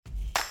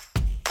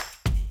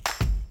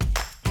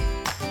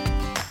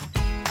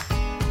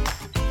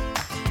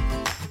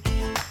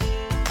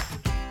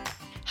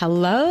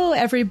Hello,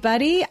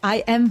 everybody.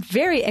 I am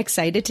very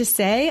excited to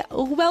say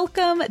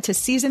welcome to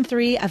Season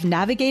 3 of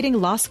Navigating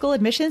Law School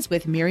Admissions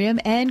with Miriam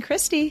and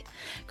Kristi.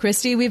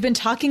 Kristi, we've been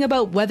talking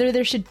about whether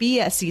there should be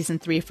a Season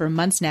 3 for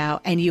months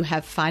now, and you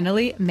have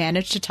finally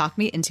managed to talk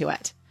me into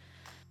it.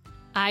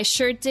 I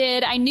sure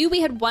did. I knew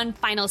we had one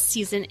final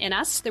season in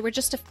us. There were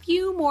just a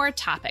few more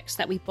topics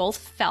that we both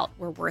felt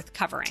were worth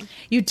covering.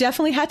 You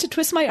definitely had to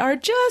twist my arm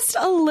just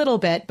a little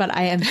bit, but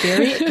I am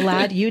very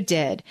glad you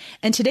did.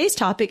 And today's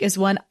topic is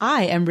one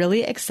I am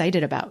really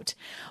excited about.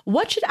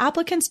 What should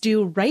applicants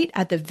do right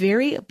at the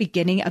very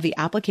beginning of the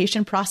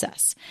application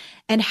process?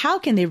 And how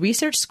can they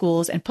research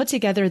schools and put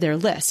together their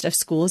list of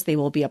schools they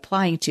will be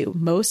applying to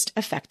most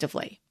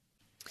effectively?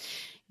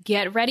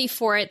 Get ready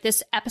for it.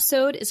 This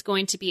episode is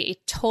going to be a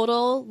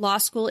total law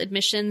school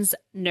admissions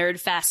nerd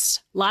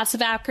fest. Lots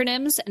of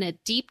acronyms and a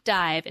deep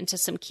dive into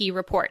some key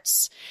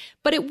reports.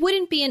 But it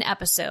wouldn't be an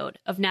episode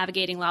of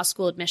Navigating Law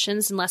School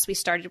Admissions unless we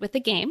started with a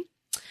game.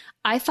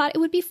 I thought it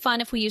would be fun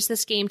if we use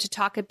this game to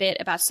talk a bit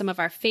about some of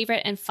our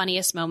favorite and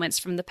funniest moments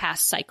from the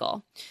past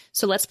cycle.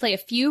 So let's play a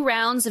few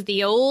rounds of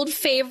the old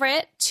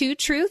favorite, 2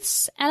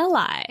 truths and a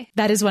lie.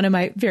 That is one of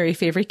my very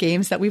favorite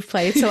games that we've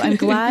played, so I'm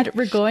glad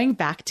we're going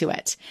back to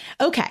it.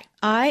 Okay,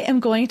 I am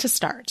going to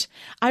start.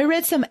 I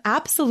read some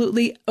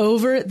absolutely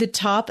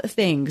over-the-top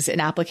things in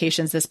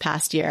applications this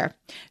past year.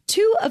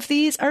 2 of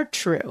these are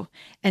true,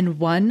 and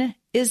 1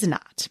 is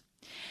not.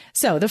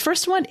 So the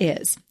first one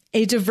is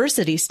a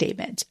diversity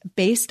statement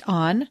based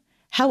on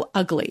how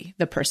ugly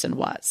the person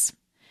was.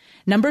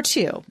 Number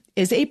 2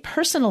 is a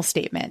personal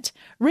statement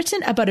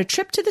written about a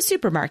trip to the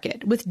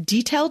supermarket with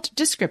detailed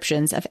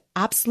descriptions of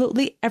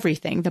absolutely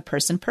everything the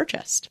person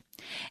purchased.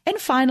 And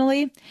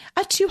finally,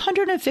 a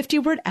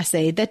 250-word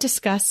essay that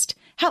discussed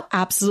how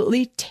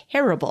absolutely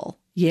terrible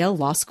Yale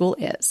Law School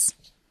is.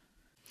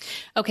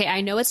 Okay,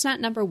 I know it's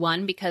not number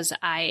 1 because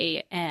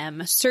I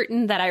am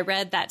certain that I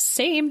read that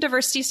same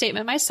diversity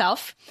statement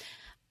myself.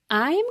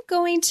 I'm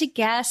going to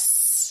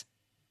guess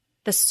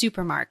the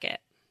supermarket.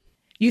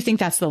 You think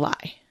that's the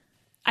lie?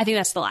 I think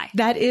that's the lie.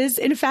 That is,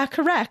 in fact,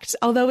 correct.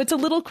 Although it's a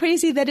little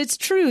crazy that it's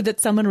true that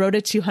someone wrote a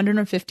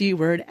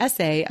 250-word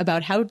essay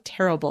about how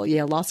terrible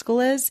Yale Law School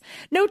is.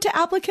 Note to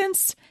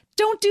applicants,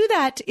 don't do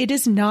that. It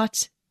is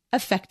not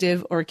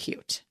effective or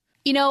cute.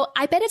 You know,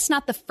 I bet it's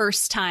not the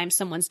first time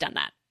someone's done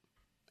that.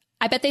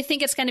 I bet they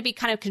think it's going to be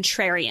kind of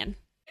contrarian.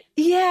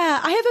 Yeah,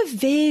 I have a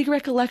vague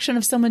recollection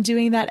of someone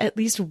doing that at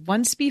least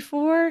once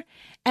before,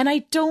 and I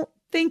don't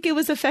think it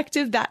was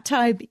effective that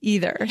time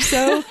either.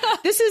 So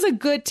this is a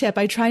good tip.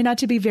 I try not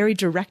to be very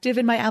directive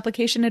in my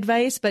application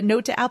advice, but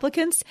note to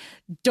applicants,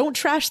 don't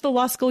trash the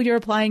law school you're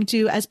applying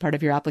to as part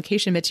of your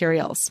application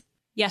materials.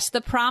 Yes,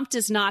 the prompt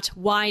is not,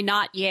 why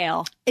not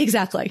Yale?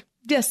 Exactly.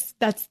 Yes,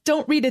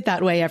 don't read it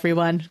that way,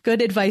 everyone.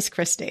 Good advice,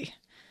 Kristi.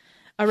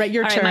 All right,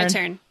 your turn. All right, my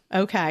turn.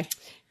 Okay.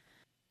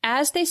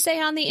 As they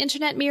say on the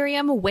internet,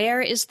 Miriam,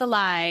 where is the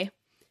lie?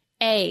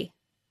 A,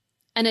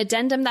 an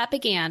addendum that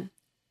began,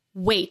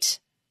 wait,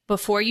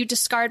 before you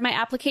discard my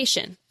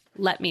application,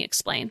 let me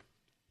explain.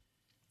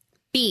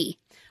 B,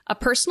 a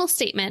personal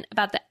statement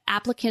about the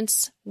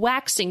applicant's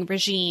waxing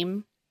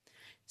regime.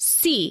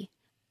 C,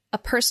 a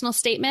personal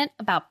statement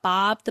about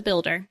Bob the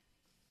Builder.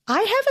 I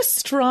have a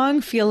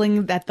strong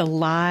feeling that the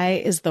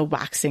lie is the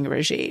waxing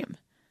regime.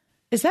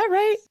 Is that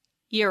right?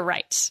 You're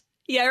right.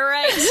 Yeah,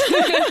 right.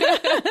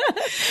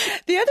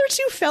 The other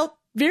 2 felt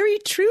very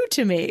true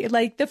to me.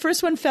 Like the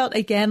first one felt,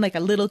 again, like a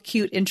little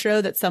cute intro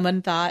that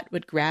someone thought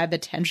would grab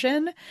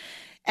attention.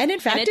 And in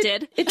fact,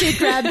 it did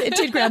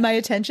grab my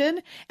attention.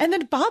 And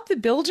then Bob the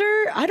Builder,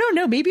 I don't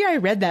know, maybe I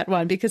read that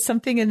one because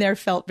something in there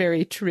felt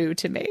very true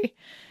to me.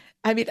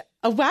 I mean,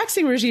 a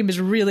waxing regime is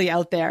really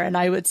out there, and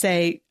I would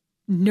say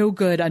no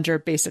good under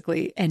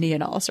basically any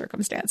and all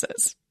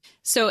circumstances.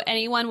 So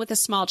anyone with a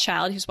small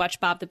child who's watched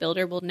Bob the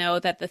Builder will know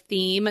that the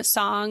theme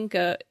song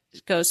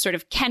goes sort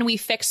of, can we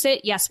fix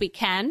it? Yes, we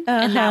can. Uh-huh.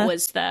 And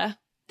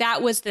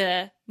that was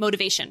the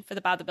motivation for the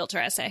Bob the Builder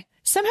essay.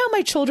 Somehow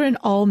my children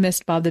all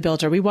missed Bob the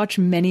Builder. We watch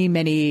many,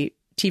 many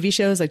TV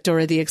shows like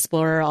Dora the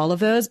Explorer, all of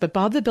those, but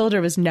Bob the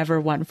Builder was never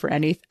one for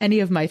any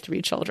of my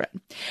 3 children.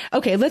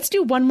 Okay, let's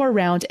do one more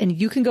round, and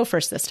you can go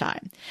first this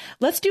time.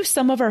 Let's do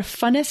some of our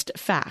funnest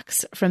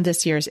facts from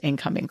this year's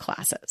incoming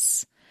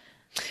classes.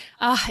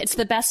 It's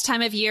the best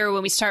time of year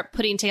when we start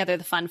putting together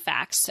the fun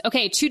facts.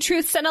 Okay, 2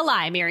 truths and a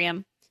lie,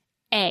 Miriam.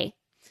 A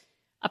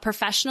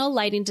professional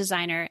lighting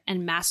designer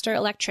and master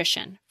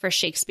electrician for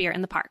Shakespeare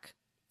in the Park.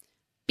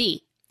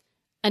 B,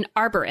 an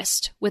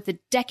arborist with a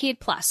decade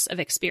plus of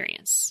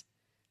experience.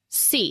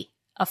 C,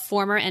 a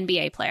former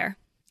NBA player.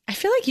 I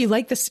feel like you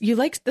like this. You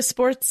like the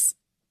sports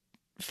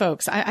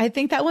folks. I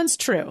think that one's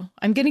true.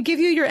 I'm going to give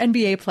you your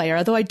NBA player,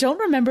 although I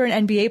don't remember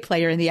an NBA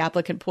player in the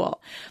applicant pool,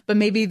 but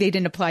maybe they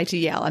didn't apply to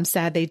Yale. I'm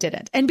sad they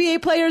didn't.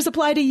 NBA players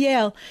apply to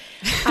Yale.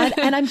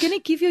 And I'm going to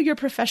give you your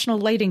professional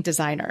lighting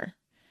designer.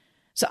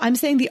 So I'm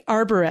saying the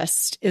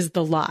arborist is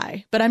the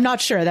lie, but I'm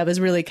not sure. That was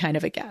really kind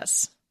of a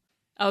guess.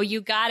 Oh, you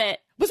got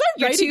it. Was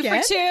I right You're 2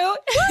 again? for 2.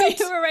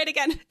 You were right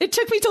again. It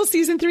took me till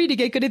season 3 to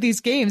get good at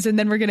these games, and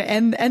then we're going to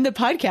end the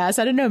podcast.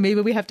 I don't know.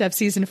 Maybe we have to have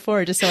season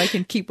 4 just so I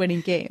can keep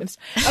winning games.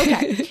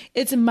 Okay,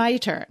 it's my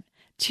turn.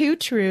 2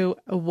 true,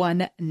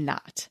 1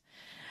 not.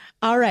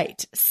 All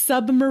right,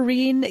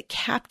 submarine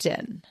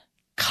captain,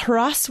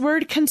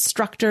 crossword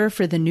constructor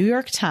for the New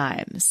York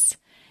Times,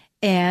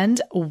 and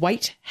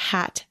white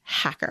hat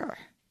hacker.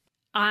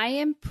 I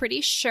am pretty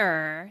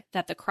sure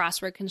that the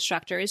crossword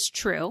constructor is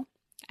true.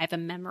 I have a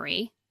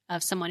memory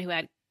of someone who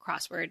had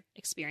crossword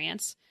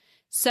experience.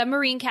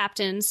 Submarine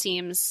captain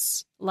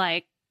seems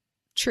like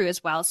true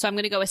as well. So I'm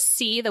going to go with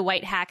C, the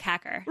white hat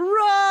hacker. Wrong.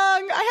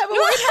 I have a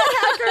white hat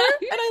hacker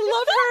and I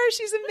love her.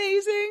 She's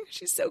amazing.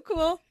 She's so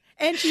cool.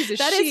 And she's a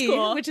she,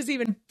 cool. Which is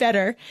even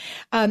better.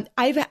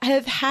 I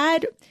have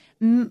had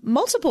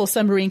multiple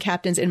submarine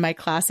captains in my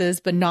classes,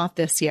 but not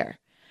this year.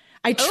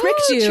 I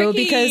tricked you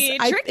because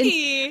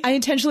I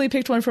intentionally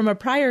picked one from a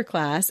prior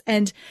class.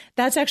 And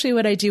that's actually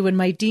what I do when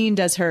my dean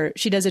does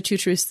she does a 2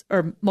 truths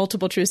or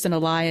multiple truths and a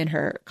lie in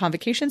her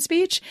convocation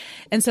speech.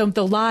 And so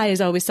the lie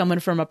is always someone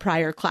from a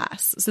prior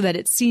class so that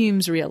it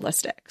seems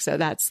realistic. So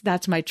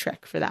that's my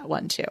trick for that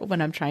one too,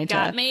 when I'm trying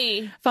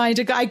to find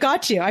a guy. I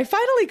got you. I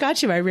finally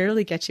got you. I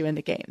rarely get you in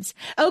the games.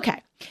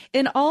 Okay.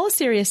 In all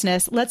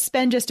seriousness, let's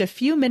spend just a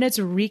few minutes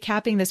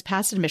recapping this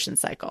past admission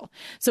cycle.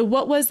 So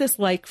what was this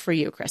like for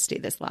you,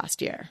 Kristi, this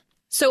last year?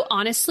 So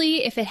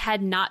honestly, if it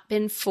had not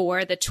been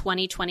for the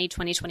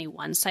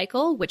 2020-2021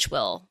 cycle, which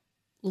will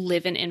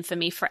live in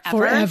infamy forever.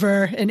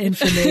 Forever in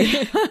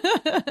infamy.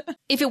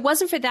 If it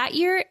wasn't for that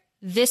year,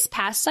 this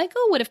past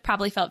cycle would have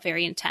probably felt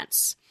very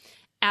intense.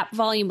 App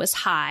volume was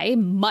high,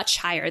 much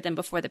higher than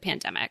before the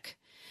pandemic.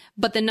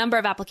 But the number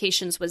of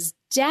applications was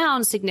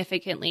down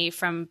significantly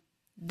from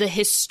the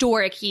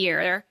historic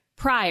year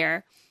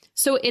prior.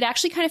 So it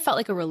actually kind of felt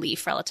like a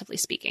relief, relatively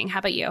speaking. How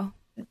about you?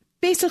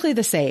 Basically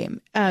the same.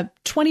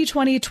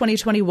 2020,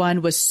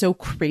 2021 was so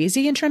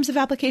crazy in terms of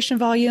application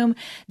volume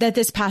that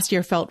this past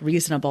year felt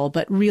reasonable,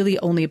 but really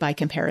only by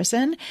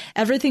comparison.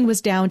 Everything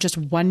was down just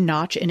one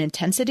notch in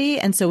intensity,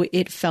 and so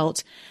it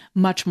felt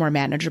much more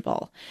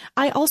manageable.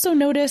 I also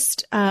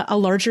noticed a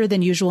larger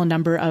than usual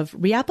number of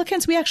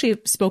reapplicants. We actually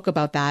spoke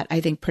about that, I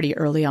think, pretty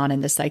early on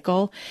in the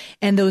cycle,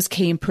 and those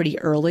came pretty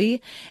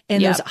early.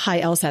 And those high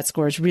LSAT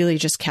scores really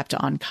just kept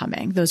on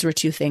coming. Those were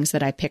 2 things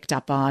that I picked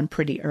up on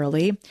pretty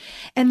early.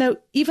 And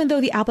even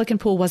though the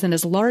applicant pool wasn't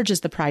as large as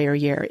the prior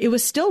year, it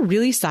was still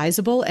really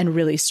sizable and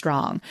really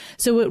strong.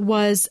 So it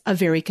was a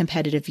very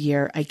competitive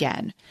year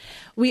again.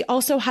 We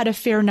also had a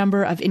fair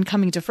number of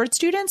incoming deferred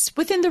students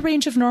within the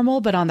range of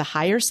normal, but on the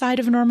higher side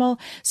of normal.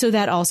 So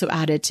that also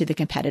added to the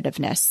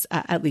competitiveness,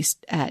 at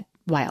least at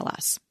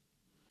YLS.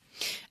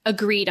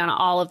 Agreed on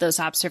all of those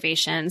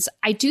observations.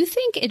 I do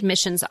think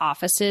admissions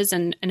offices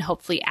and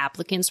hopefully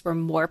applicants were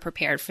more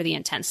prepared for the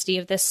intensity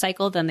of this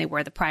cycle than they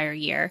were the prior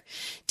year.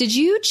 Did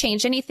you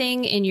change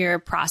anything in your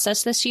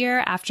process this year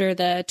after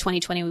the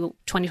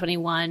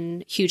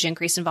 2020-2021 huge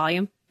increase in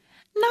volume?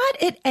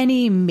 Not in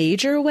any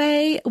major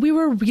way. We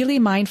were really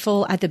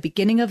mindful at the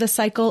beginning of the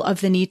cycle of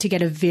the need to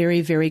get a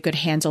very, very good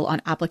handle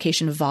on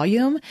application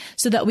volume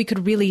so that we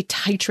could really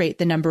titrate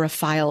the number of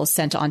files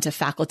sent on to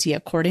faculty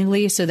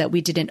accordingly so that we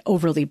didn't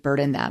overly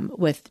burden them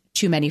with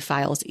too many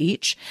files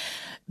each.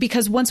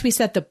 Because once we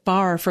set the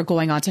bar for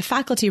going on to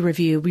faculty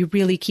review, we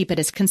really keep it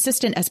as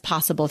consistent as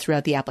possible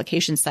throughout the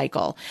application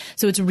cycle.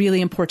 So it's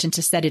really important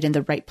to set it in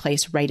the right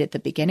place right at the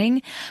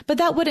beginning. But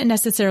that wouldn't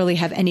necessarily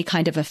have any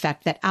kind of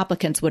effect that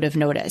applicants would have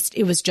noticed.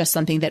 It was just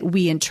something that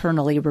we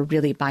internally were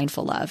really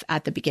mindful of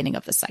at the beginning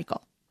of the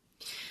cycle.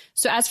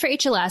 So as for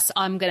HLS,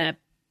 I'm going to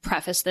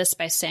preface this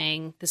by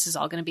saying this is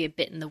all going to be a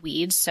bit in the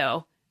weeds.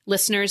 So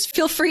listeners,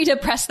 feel free to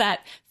press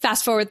that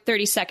fast forward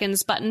 30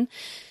 seconds button.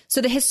 So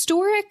the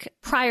historic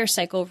prior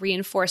cycle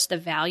reinforced the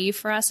value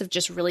for us of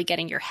just really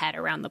getting your head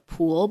around the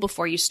pool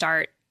before you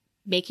start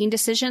making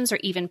decisions or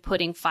even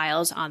putting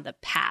files on the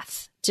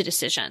path to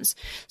decisions.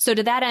 So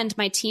to that end,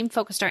 my team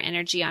focused our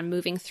energy on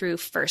moving through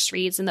first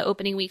reads in the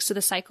opening weeks of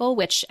the cycle,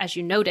 which, as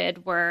you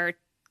noted, were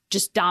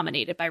just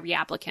dominated by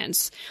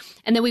reapplicants.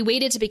 And then we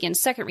waited to begin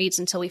second reads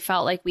until we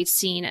felt like we'd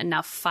seen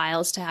enough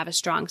files to have a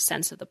strong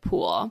sense of the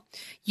pool.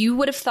 You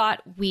would have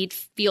thought we'd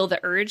feel the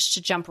urge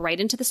to jump right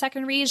into the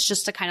second reads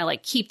just to kind of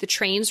like keep the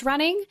trains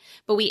running,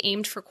 but we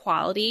aimed for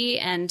quality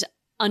and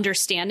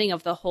understanding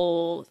of the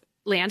whole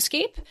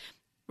landscape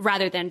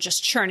rather than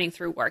just churning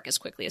through work as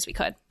quickly as we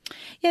could.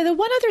 Yeah, the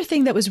one other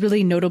thing that was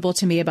really notable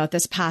to me about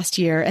this past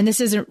year, and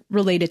this isn't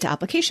related to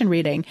application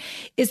reading,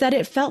 is that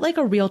it felt like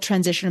a real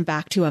transition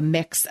back to a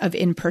mix of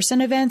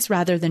in-person events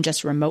rather than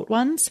just remote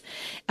ones.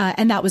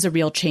 And that was a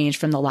real change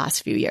from the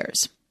last few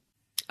years.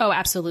 Oh,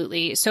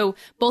 absolutely. So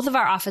both of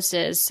our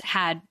offices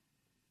had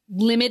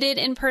limited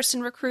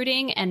in-person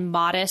recruiting and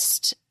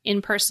modest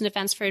in-person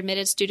events for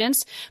admitted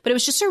students, but it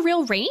was just a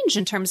real range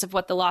in terms of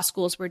what the law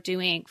schools were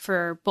doing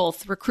for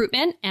both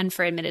recruitment and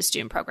for admitted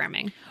student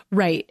programming.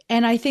 Right.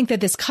 And I think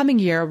that this coming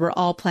year, we're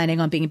all planning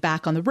on being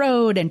back on the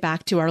road and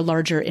back to our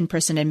larger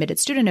in-person admitted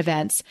student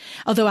events.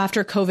 Although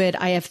after COVID,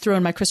 I have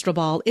thrown my crystal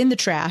ball in the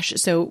trash,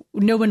 so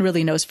no one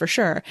really knows for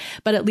sure.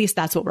 But at least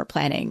that's what we're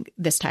planning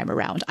this time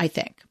around, I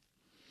think.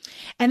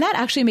 And that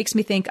actually makes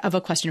me think of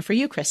a question for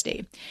you,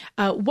 Kristi.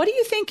 What do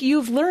you think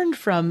you've learned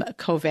from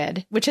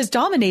COVID, which has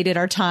dominated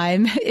our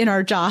time in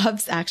our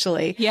jobs,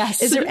 actually?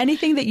 Yes. Is there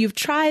anything that you've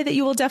tried that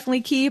you will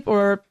definitely keep,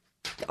 or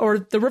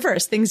the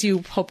reverse, things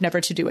you hope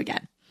never to do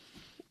again?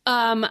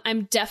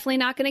 I'm definitely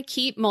not going to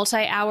keep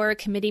multi-hour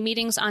committee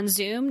meetings on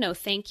Zoom. No,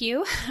 thank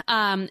you.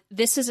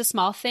 This is a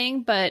small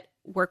thing, but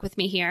work with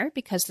me here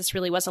because this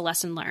really was a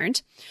lesson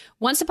learned.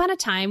 Once upon a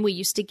time, we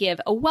used to give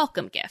a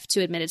welcome gift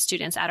to admitted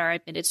students at our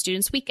admitted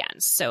students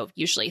weekends. So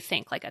usually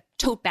think like a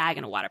tote bag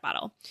and a water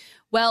bottle.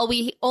 Well,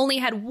 we only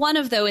had one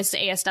of those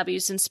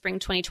ASWs in spring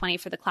 2020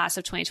 for the class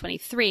of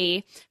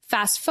 2023.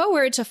 Fast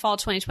forward to fall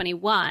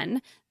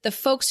 2021, the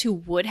folks who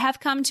would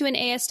have come to an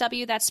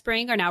ASW that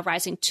spring are now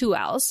rising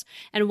 2Ls.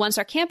 And once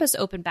our campus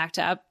opened back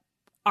up,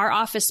 our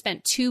office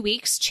spent 2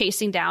 weeks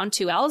chasing down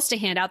 2Ls to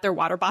hand out their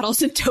water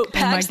bottles and tote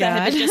bags that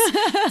had been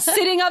just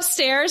sitting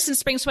upstairs since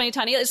spring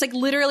 2020. It's like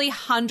literally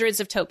hundreds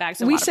of tote bags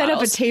and water bottles. We set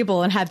up a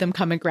table and had them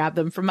come and grab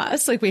them from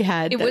us. Like we did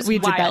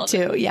that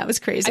too. Yeah, it was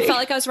crazy. I felt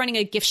like I was running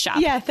a gift shop.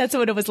 Yeah, that's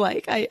what it was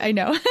like. I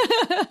know.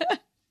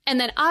 And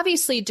then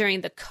obviously during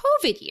the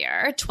COVID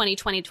year,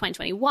 2020,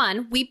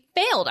 2021, we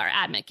bailed our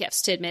admit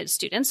gifts to admitted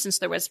students since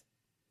there was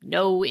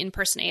no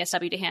in-person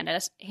ASW to hand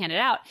it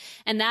out.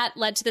 And that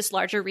led to this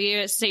larger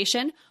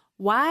realization.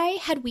 Why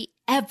had we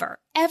ever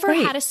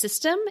had a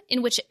system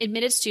in which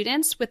admitted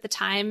students with the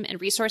time and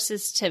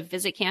resources to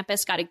visit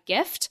campus got a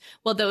gift,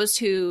 while those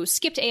who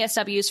skipped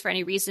ASWs for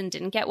any reason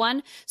didn't get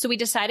one? So we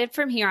decided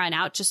from here on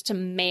out just to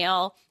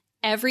mail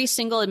every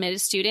single admitted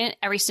student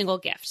every single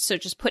gift. So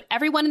just put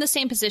everyone in the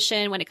same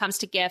position when it comes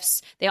to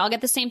gifts. They all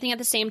get the same thing at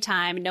the same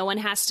time. No one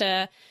has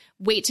to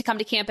wait to come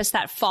to campus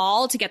that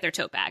fall to get their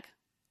tote bag.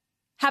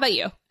 How about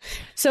you?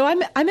 So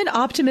I'm an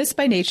optimist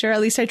by nature,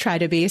 at least I try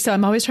to be. So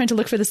I'm always trying to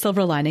look for the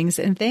silver linings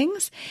in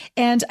things.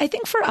 And I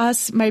think for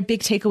us, my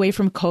big takeaway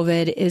from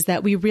COVID is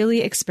that we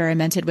really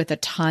experimented with a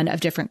ton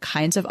of different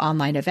kinds of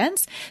online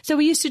events. So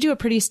we used to do a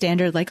pretty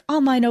standard like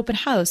online open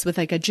house with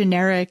like a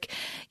generic,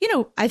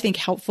 I think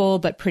helpful,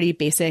 but pretty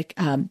basic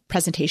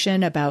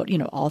presentation about,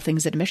 all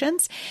things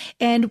admissions.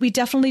 And we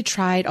definitely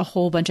tried a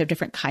whole bunch of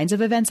different kinds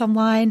of events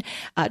online,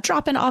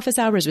 drop-in office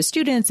hours with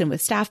students and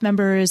with staff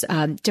members,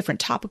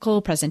 different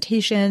topical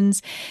presentations.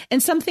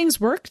 And some things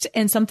worked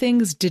and some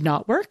things did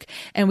not work.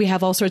 And we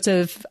have all sorts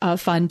of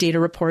fun data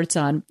reports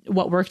on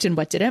what worked and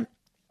what didn't.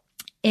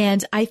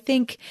 And I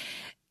think,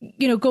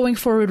 going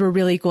forward, we're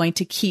really going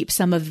to keep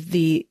some of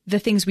the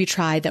things we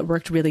tried that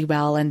worked really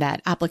well and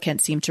that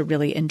applicants seem to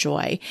really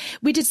enjoy.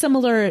 We did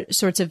similar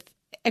sorts of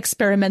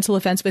experimental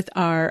events with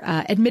our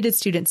admitted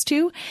students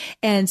too.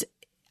 And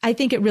I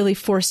think it really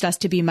forced us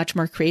to be much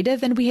more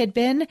creative than we had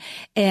been.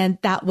 And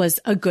that was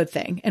a good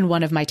thing. And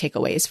one of my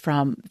takeaways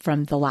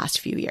from the last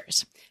few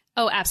years.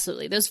 Oh,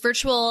 absolutely. The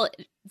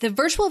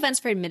virtual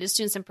events for admitted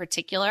students in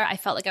particular, I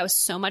felt like I was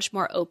so much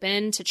more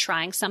open to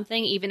trying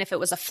something, even if it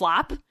was a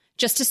flop,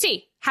 just to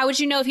see. How would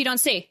you know if you don't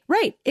see?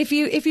 Right.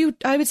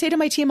 I would say to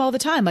my team all the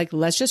time, like,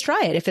 let's just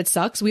try it. If it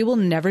sucks, we will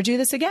never do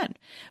this again.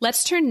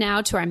 Let's turn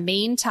now to our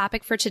main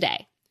topic for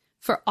today.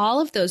 For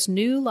all of those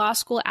new law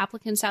school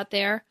applicants out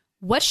there,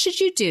 what should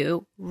you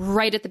do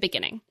right at the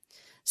beginning?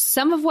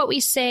 Some of what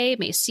we say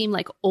may seem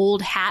like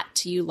old hat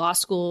to you law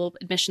school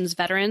admissions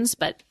veterans,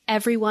 but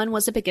everyone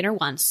was a beginner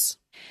once.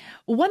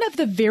 One of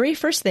the very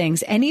first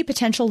things any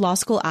potential law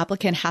school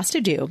applicant has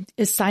to do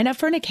is sign up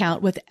for an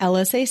account with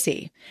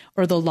LSAC,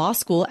 or the Law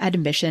School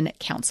Admission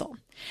Council.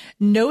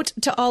 Note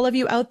to all of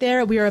you out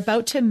there, we are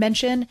about to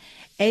mention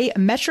a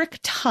metric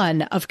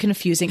ton of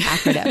confusing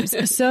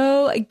acronyms.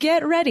 So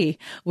get ready.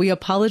 We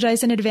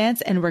apologize in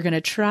advance, and we're going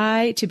to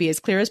try to be as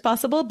clear as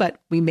possible, but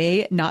we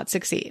may not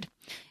succeed.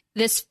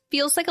 This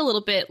feels like a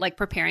little bit like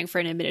preparing for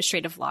an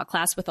administrative law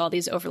class with all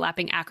these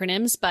overlapping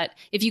acronyms. But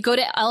if you go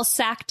to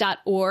lsac.org/about,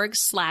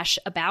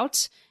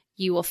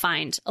 you will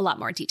find a lot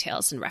more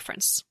details and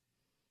reference.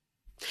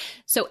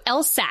 So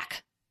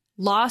LSAC,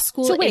 Law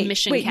School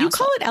Admission Council. You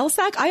call it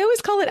LSAC? I always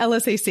call it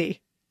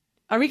LSAC.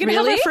 Are we going to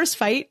have our first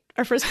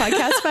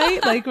podcast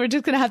fight? Like, we're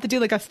just going to have to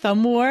do like a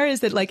thumb war?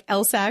 Is it like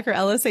LSAC or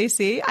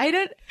LSAC? I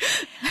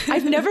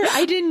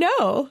didn't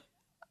know.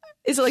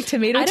 Is it like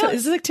tomato?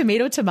 Is it like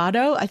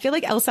tomato? I feel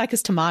like LSAC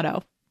is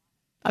tomato.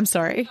 I'm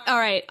sorry. All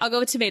right. I'll go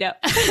with tomato.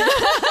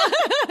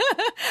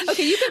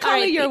 Okay. You can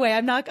call it your way.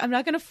 I'm not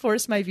going to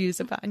force my views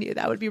upon you.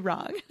 That would be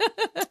wrong.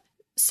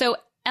 So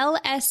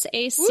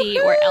LSAC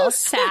or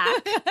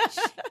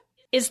LSAC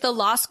is the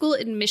Law School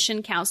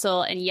Admission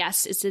Council. And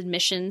yes, it's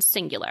admission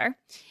singular.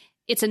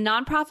 It's a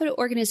nonprofit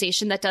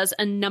organization that does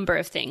a number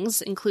of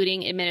things,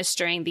 including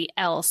administering the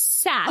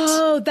LSAT.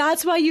 Oh,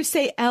 that's why you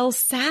say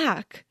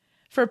LSAC.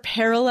 For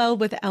parallel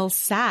with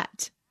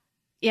LSAT.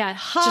 Yeah,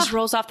 just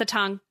rolls off the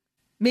tongue.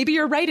 Maybe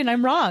you're right and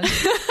I'm wrong.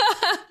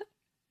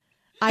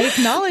 I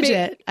acknowledge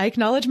it. I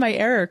acknowledge my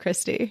error,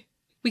 Kristi.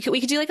 We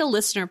could do like a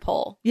listener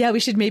poll. Yeah, we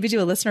should maybe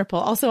do a listener poll.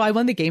 Also, I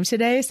won the game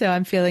today, so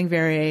I'm feeling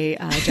very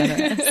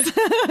generous.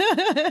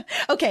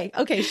 Okay,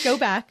 go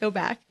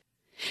back.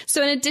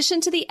 So in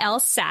addition to the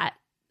LSAT,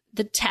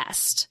 the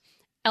test,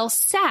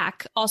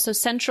 LSAC also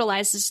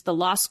centralizes the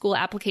law school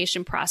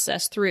application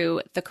process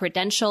through the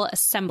Credential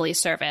Assembly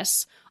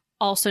Service,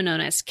 also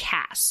known as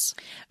CAS.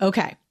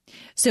 Okay.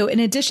 So in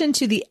addition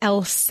to the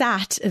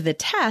LSAT, the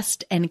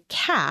test, and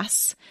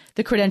CAS,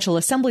 the Credential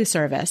Assembly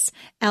Service,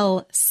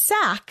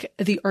 LSAC,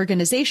 the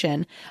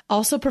organization,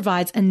 also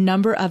provides a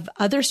number of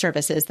other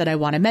services that I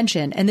want to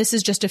mention. And this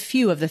is just a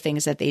few of the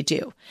things that they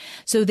do.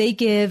 So they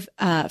give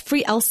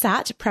free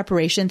LSAT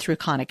preparation through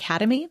Khan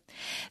Academy.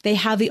 They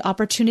have the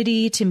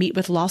opportunity to meet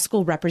with law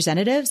school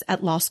representatives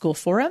at law school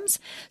forums.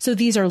 So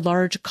these are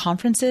large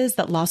conferences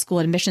that law school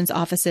admissions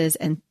offices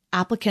and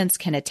applicants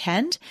can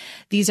attend.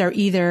 These are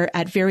either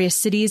at various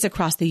cities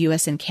across the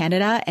U.S. and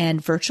Canada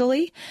and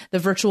virtually. The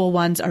virtual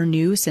ones are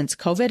new since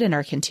COVID and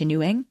are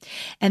continuing.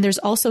 And there's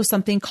also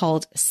something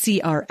called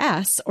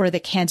CRS, or the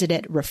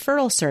Candidate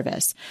Referral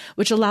Service,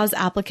 which allows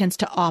applicants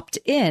to opt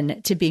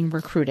in to being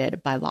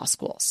recruited by law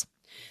schools.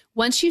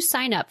 Once you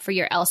sign up for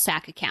your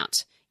LSAC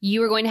account,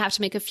 you are going to have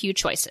to make a few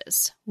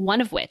choices,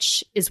 one of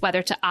which is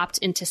whether to opt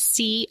into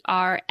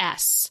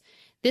CRS.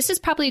 This is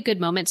probably a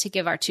good moment to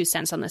give our 2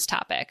 cents on this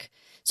topic.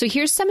 So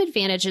here's some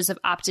advantages of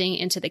opting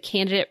into the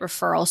Candidate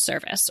Referral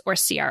Service, or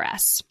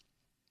CRS.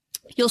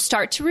 You'll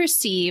start to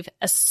receive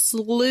a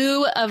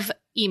slew of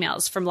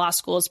emails from law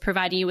schools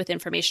providing you with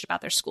information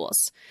about their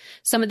schools.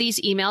 Some of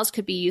these emails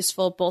could be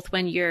useful both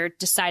when you're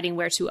deciding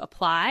where to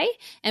apply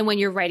and when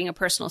you're writing a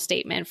personal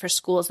statement for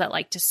schools that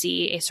like to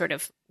see a sort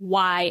of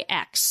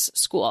YX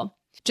school.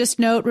 Just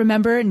note,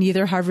 remember,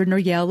 neither Harvard nor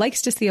Yale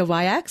likes to see a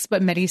YX,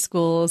 but many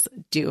schools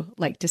do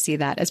like to see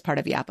that as part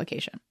of the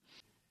application.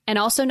 And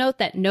also note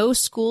that no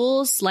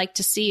schools like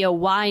to see a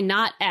why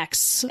not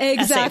X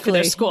exactly essay for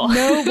their school.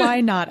 No why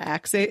not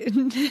X.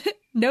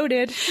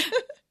 Noted.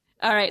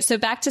 All right. So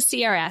back to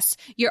CRS.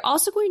 You're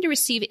also going to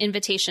receive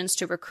invitations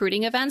to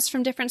recruiting events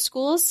from different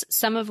schools,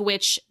 some of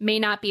which may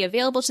not be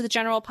available to the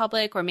general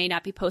public or may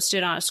not be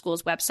posted on a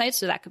school's website.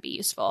 So that could be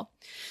useful.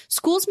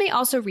 Schools may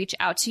also reach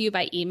out to you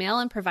by email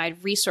and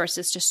provide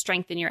resources to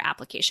strengthen your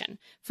application.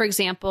 For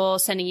example,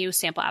 sending you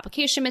sample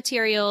application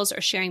materials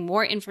or sharing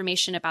more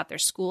information about their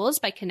schools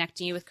by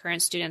connecting you with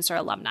current students or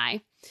alumni.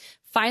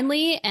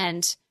 Finally,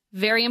 and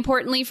very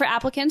importantly for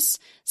applicants,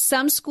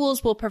 some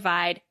schools will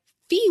provide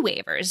fee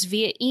waivers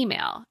via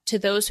email to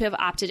those who have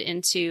opted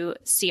into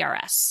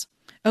CRS.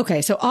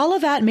 Okay, so all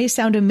of that may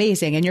sound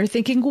amazing, and you're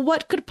thinking,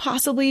 what could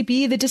possibly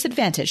be the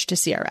disadvantage to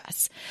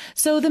CRS?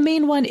 So the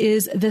main one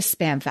is the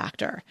spam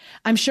factor.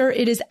 I'm sure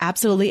it is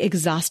absolutely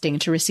exhausting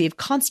to receive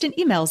constant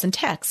emails and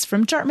texts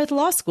from Dartmouth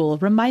Law School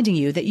reminding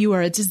you that you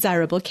are a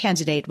desirable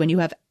candidate when you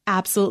have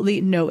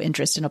absolutely no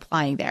interest in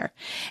applying there.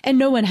 And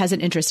no one has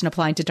an interest in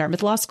applying to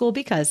Dartmouth Law School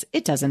because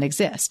it doesn't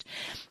exist.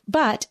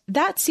 But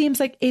that seems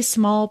like a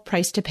small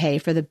price to pay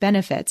for the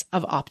benefits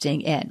of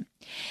opting in.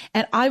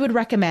 And I would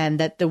recommend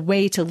that the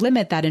way to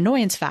limit that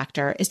annoyance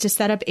factor is to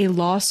set up a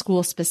law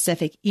school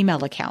specific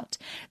email account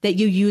that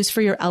you use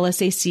for your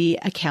LSAC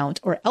account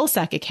or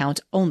LSAC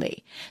account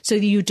only, so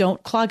that you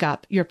don't clog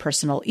up your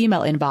personal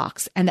email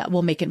inbox, and that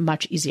will make it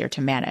much easier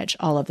to manage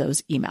all of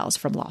those emails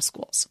from law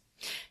schools.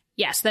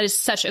 Yes, that is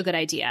such a good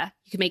idea.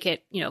 You can make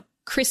it,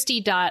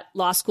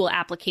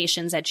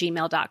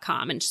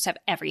 Kristi.lawschoolapplications@gmail.com and just have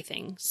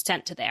everything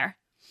sent to there.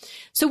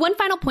 So one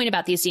final point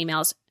about these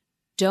emails,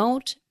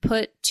 don't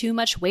put too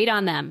much weight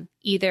on them,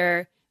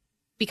 either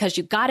because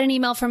you got an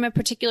email from a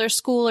particular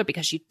school or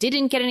because you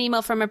didn't get an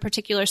email from a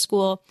particular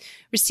school.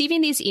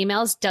 Receiving these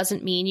emails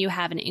doesn't mean you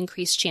have an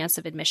increased chance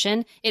of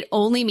admission. It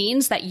only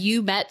means that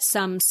you met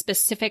some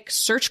specific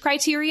search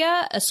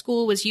criteria a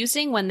school was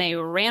using when they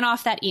ran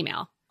off that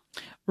email.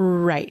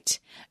 Right.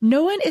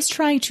 No one is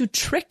trying to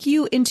trick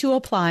you into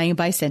applying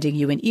by sending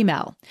you an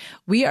email.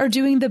 We are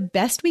doing the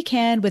best we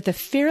can with the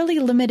fairly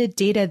limited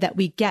data that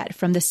we get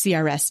from the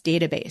CRS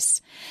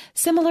database.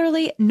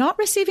 Similarly, not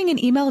receiving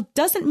an email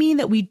doesn't mean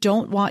that we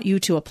don't want you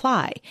to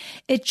apply.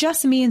 It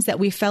just means that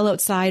we fell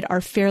outside our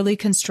fairly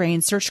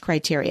constrained search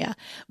criteria,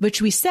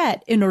 which we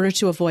set in order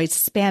to avoid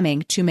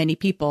spamming too many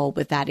people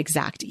with that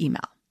exact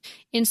email.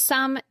 In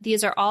sum,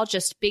 these are all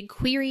just big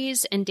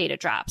queries and data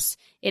drops.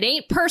 It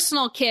ain't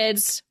personal,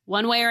 kids,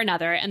 one way or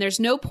another, and there's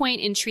no point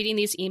in treating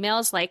these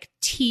emails like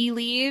tea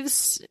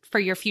leaves for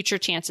your future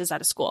chances at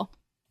a school.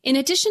 In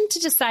addition to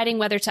deciding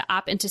whether to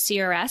opt into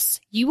CRS,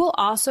 you will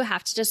also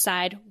have to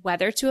decide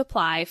whether to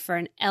apply for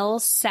an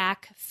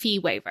LSAC fee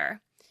waiver.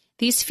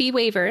 These fee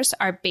waivers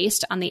are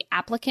based on the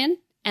applicant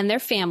and their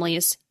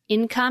family's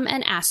income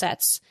and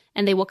assets,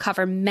 and they will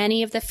cover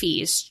many of the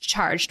fees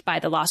charged by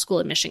the Law School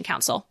Admission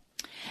Council.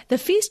 The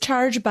fees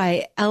charged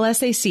by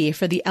LSAC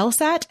for the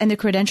LSAT and the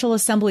Credential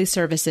Assembly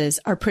Services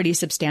are pretty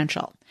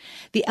substantial.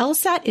 The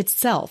LSAT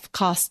itself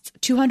costs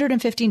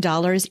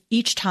 $215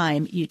 each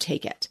time you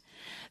take it.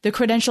 The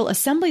credential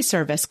assembly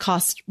service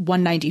costs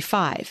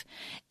 $195.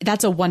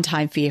 That's a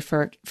one-time fee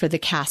for the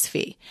CAS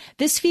fee.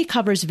 This fee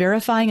covers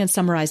verifying and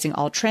summarizing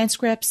all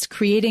transcripts,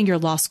 creating your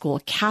law school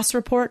CAS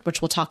report,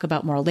 which we'll talk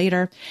about more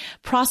later,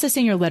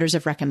 processing your letters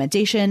of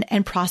recommendation,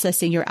 and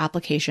processing your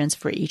applications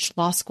for each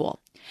law school.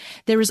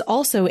 There is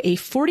also a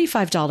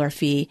 $45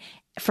 fee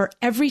for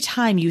every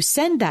time you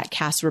send that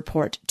CAS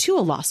report to a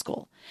law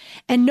school.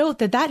 And note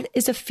that that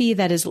is a fee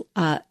that is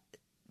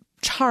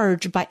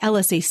charged by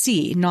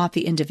LSAC, not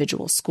the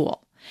individual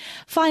school.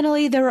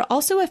 Finally, there are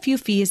also a few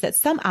fees that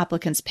some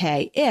applicants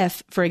pay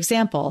if, for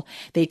example,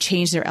 they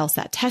change their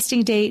LSAT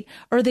testing date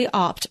or they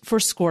opt for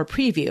score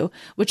preview,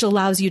 which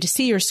allows you to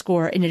see your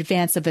score in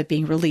advance of it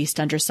being released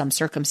under some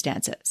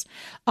circumstances.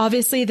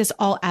 Obviously, this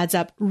all adds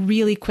up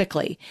really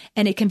quickly,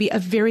 and it can be a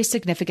very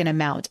significant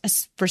amount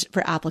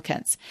for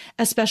applicants,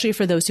 especially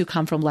for those who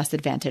come from less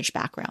advantaged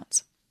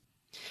backgrounds.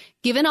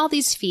 Given all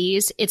these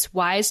fees, it's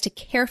wise to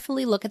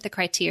carefully look at the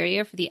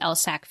criteria for the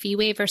LSAC fee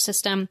waiver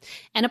system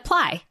and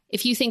apply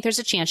if you think there's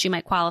a chance you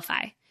might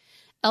qualify.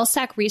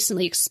 LSAC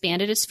recently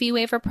expanded its fee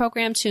waiver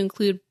program to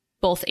include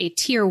both a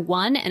Tier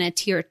 1 and a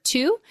Tier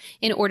 2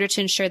 in order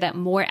to ensure that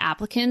more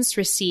applicants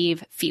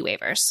receive fee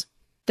waivers.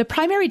 The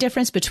primary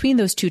difference between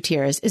those two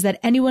tiers is that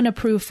anyone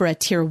approved for a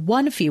Tier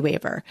 1 fee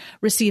waiver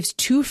receives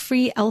 2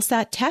 free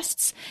LSAT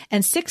tests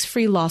and 6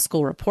 free law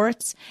school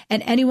reports,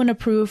 and anyone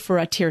approved for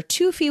a Tier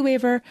 2 fee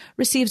waiver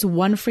receives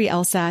 1 free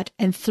LSAT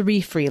and 3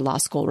 free law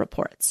school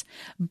reports.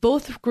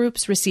 Both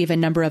groups receive a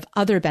number of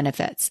other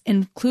benefits,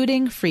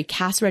 including free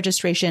CAS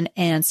registration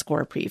and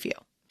score preview.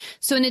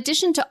 So in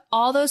addition to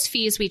all those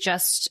fees we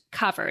just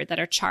covered that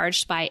are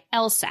charged by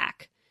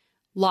LSAC,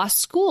 law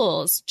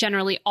schools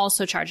generally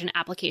also charge an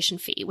application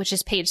fee, which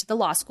is paid to the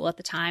law school at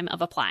the time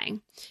of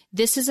applying.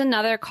 This is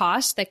another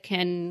cost that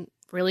can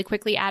really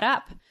quickly add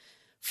up.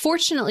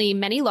 Fortunately,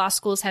 many law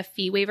schools have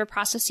fee waiver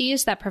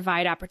processes that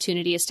provide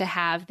opportunities to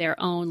have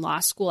their own law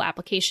school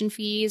application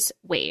fees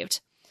waived.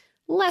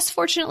 Less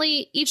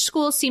fortunately, each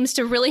school seems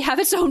to really have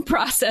its own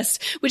process,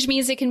 which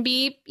means it can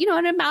be,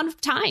 an amount of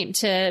time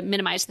to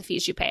minimize the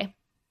fees you pay.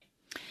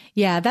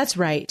 Yeah, that's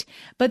right.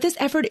 But this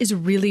effort is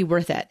really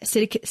worth it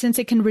since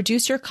it can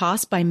reduce your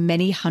costs by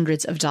many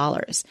hundreds of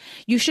dollars.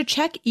 You should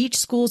check each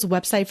school's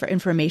website for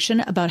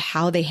information about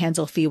how they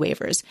handle fee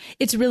waivers.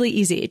 It's really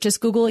easy. Just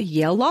Google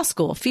Yale Law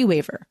School fee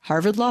waiver,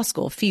 Harvard Law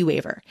School fee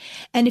waiver.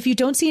 And if you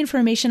don't see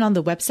information on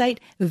the website,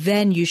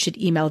 then you should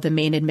email the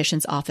main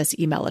admissions office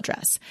email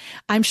address.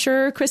 I'm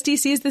sure Kristi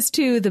sees this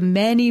too, the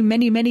many,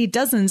 many, many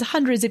dozens,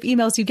 hundreds of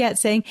emails you get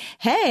saying,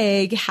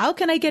 hey, how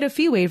can I get a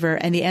fee waiver?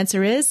 And the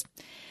answer is,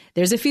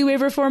 there's a fee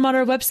waiver form on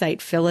our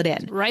website. Fill it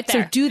in. Right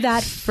there. So do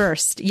that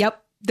first.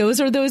 Yep.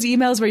 Those are those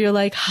emails where you're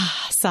like,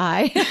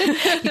 sigh.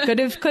 You could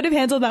have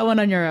handled that one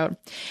on your own.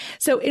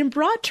 So in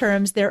broad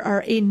terms, there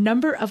are a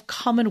number of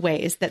common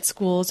ways that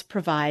schools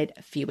provide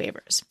fee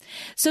waivers.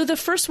 So the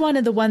first one,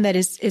 and the one that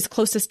is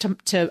closest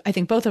to I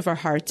think both of our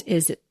hearts,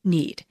 is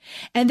need.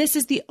 And this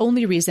is the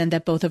only reason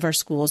that both of our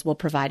schools will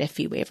provide a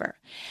fee waiver.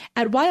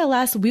 At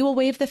YLS, we will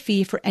waive the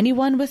fee for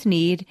anyone with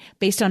need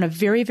based on a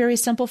very, very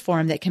simple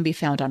form that can be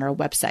found on our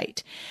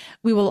website.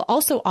 We will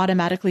also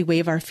automatically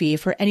waive our fee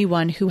for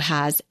anyone who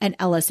has an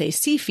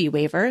LSAC fee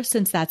waiver,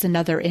 since that's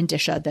another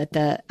indicia that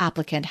the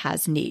applicant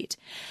has need.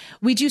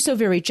 We do so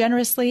very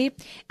generously.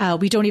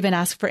 We don't even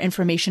ask for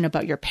information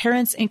about your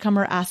parents' income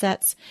or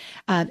assets.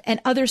 And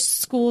other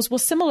schools will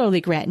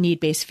similarly grant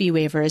need-based fee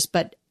waivers,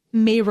 but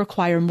may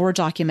require more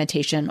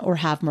documentation or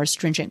have more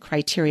stringent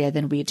criteria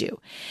than we do.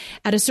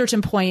 At a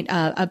certain point,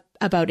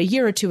 about a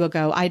year or two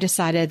ago, I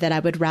decided that I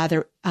would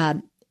rather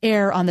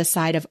err on the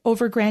side of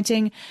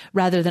over-granting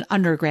rather than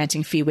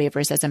under-granting fee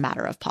waivers as a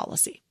matter of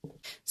policy.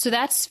 So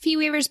that's fee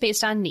waivers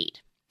based on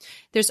need.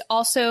 There's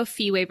also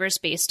fee waivers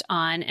based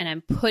on, and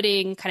I'm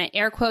putting kind of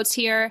air quotes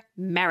here,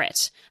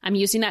 merit. I'm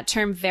using that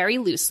term very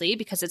loosely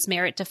because it's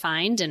merit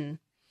defined in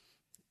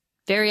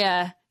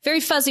very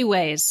fuzzy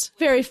ways.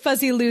 Very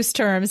fuzzy, loose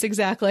terms,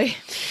 exactly.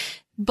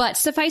 But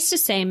suffice to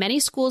say, many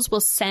schools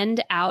will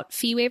send out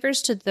fee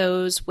waivers to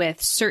those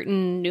with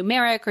certain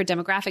numeric or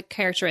demographic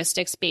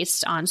characteristics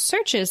based on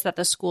searches that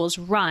the schools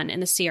run in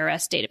the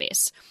CRS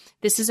database.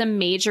 This is a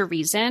major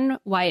reason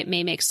why it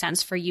may make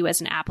sense for you as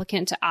an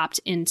applicant to opt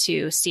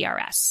into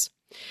CRS.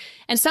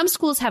 And some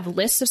schools have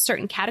lists of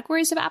certain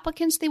categories of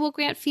applicants they will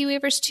grant fee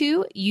waivers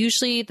to,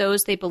 usually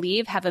those they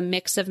believe have a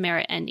mix of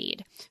merit and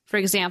need. For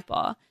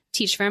example,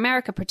 Teach for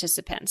America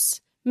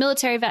participants,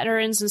 military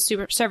veterans and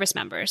service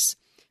members,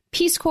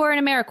 Peace Corps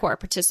and AmeriCorps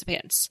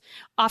participants.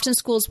 Often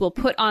schools will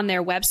put on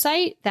their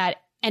website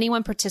that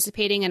anyone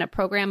participating in a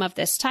program of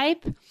this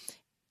type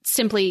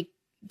simply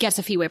gets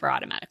a fee waiver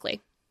automatically.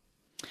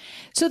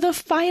 So the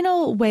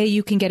final way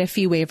you can get a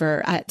fee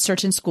waiver at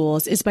certain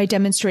schools is by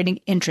demonstrating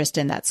interest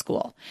in that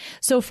school.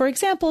 So for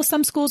example,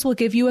 some schools will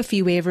give you a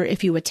fee waiver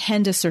if you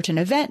attend a certain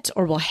event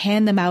or will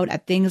hand them out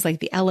at things like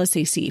the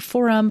LSAC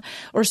forum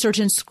or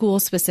certain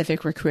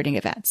school-specific recruiting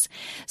events.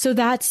 So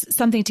that's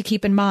something to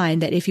keep in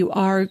mind, that if you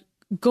are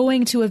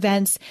going to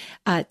events,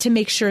 to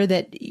make sure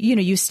that,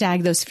 you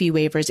snag those fee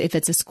waivers if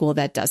it's a school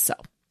that does so.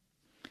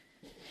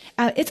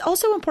 It's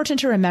also important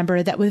to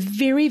remember that with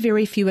very,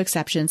 very few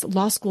exceptions,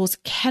 law schools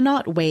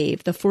cannot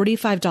waive the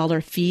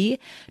 $45 fee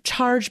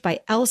charged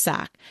by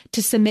LSAC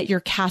to submit your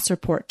CAS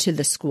report to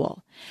the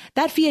school.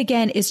 That fee,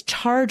 again, is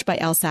charged by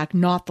LSAC,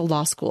 not the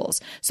law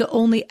schools. So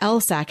only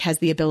LSAC has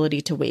the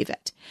ability to waive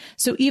it.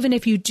 So even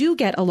if you do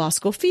get a law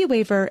school fee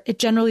waiver, it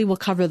generally will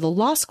cover the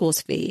law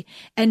school's fee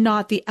and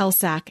not the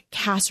LSAC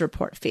CAS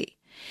report fee.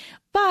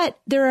 But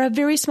there are a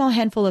very small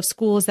handful of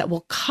schools that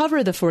will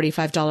cover the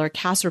 $45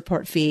 CAS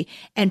report fee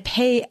and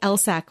pay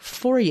LSAC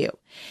for you.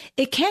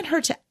 It can't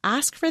hurt to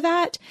ask for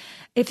that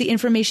if the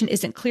information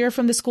isn't clear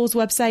from the school's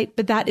website,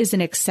 but that is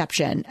an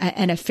exception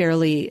and a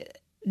fairly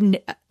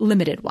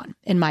limited one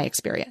in my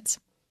experience.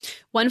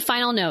 One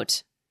final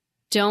note.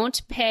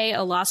 Don't pay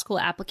a law school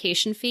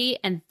application fee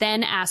and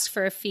then ask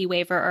for a fee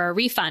waiver or a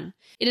refund.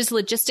 It is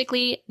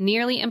logistically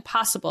nearly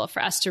impossible for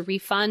us to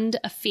refund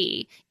a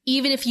fee,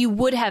 even if you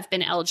would have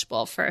been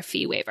eligible for a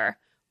fee waiver.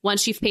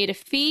 Once you've paid a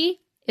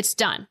fee, it's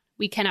done.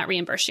 We cannot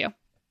reimburse you.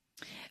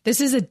 This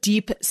is a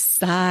deep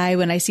sigh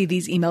when I see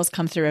these emails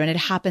come through, and it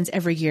happens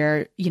every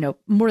year,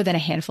 more than a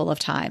handful of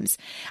times.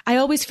 I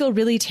always feel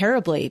really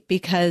terribly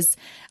because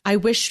I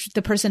wish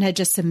the person had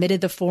just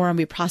submitted the form.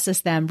 We process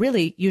them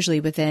really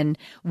usually within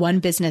one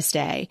business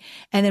day.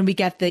 And then we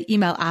get the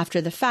email after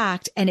the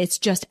fact, and it's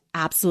just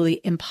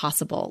absolutely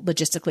impossible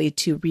logistically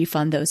to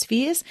refund those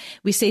fees.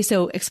 We say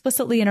so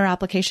explicitly in our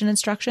application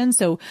instructions.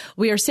 So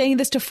we are saying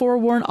this to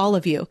forewarn all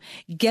of you.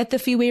 Get the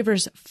fee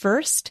waivers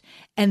first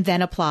and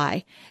then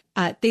apply.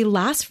 They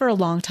last for a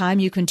long time.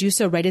 You can do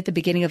so right at the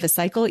beginning of the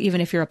cycle,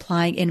 even if you're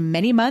applying in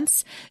many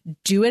months.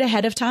 Do it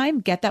ahead of time,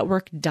 get that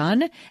work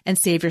done, and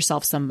save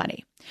yourself some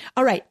money.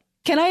 All right.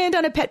 Can I end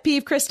on a pet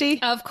peeve, Kristi?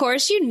 Of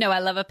course. You know I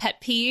love a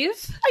pet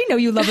peeve. I know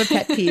you love a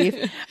pet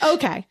peeve.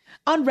 Okay.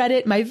 On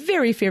Reddit, my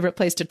very favorite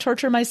place to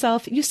torture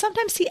myself, you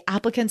sometimes see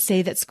applicants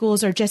say that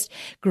schools are just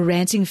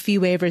granting fee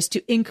waivers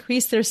to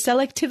increase their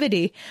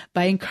selectivity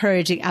by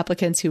encouraging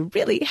applicants who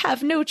really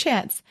have no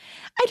chance.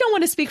 I don't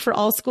want to speak for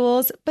all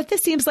schools, but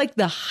this seems like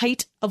the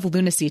height of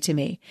lunacy to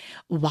me.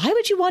 Why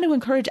would you want to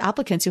encourage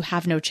applicants who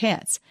have no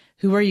chance?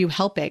 Who are you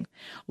helping?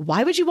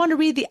 Why would you want to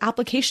read the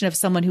application of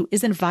someone who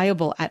isn't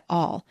viable at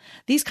all?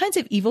 These kinds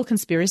of evil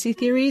conspiracy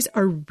theories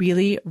are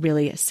really,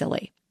 really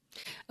silly.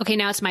 Okay,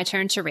 now it's my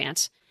turn to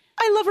rant.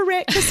 I love a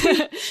rant.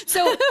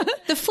 So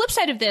the flip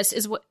side of this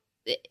is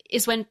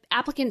when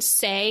applicants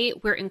say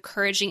we're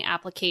encouraging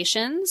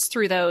applications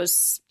through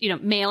those,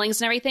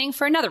 mailings and everything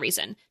for another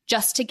reason,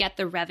 just to get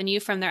the revenue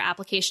from their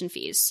application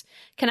fees.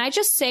 Can I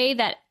just say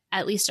that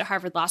at least at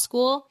Harvard Law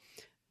School,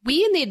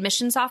 we in the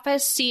admissions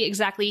office see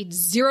exactly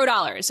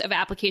 $0 of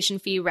application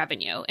fee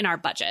revenue in our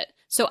budget.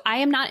 So I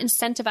am not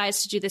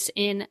incentivized to do this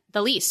in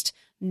the least.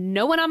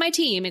 No one on my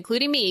team,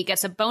 including me,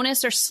 gets a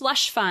bonus or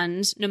slush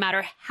fund no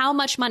matter how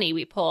much money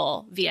we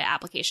pull via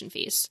application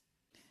fees.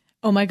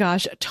 Oh my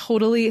gosh,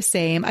 totally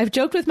same. I've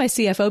joked with my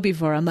CFO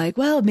before. I'm like,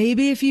 well,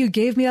 maybe if you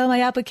gave me all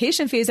my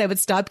application fees, I would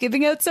stop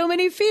giving out so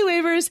many fee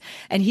waivers.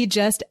 And he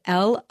just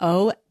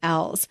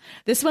LOLs.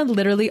 This one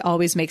literally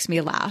always makes me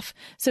laugh.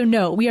 So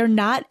no, we are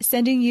not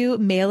sending you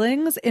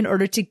mailings in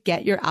order to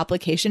get your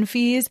application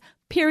fees,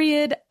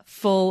 period,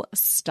 full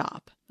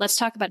stop. Let's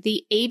talk about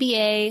the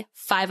ABA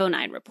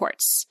 509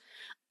 reports.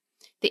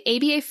 The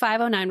ABA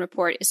 509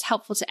 report is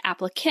helpful to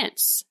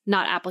applicants,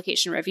 not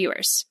application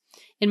reviewers.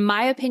 In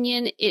my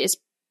opinion, it is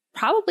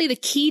probably the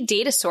key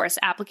data source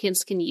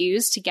applicants can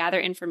use to gather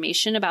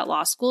information about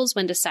law schools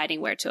when deciding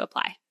where to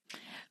apply.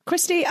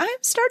 Kristi, I'm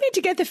starting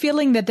to get the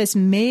feeling that this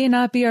may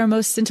not be our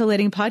most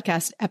scintillating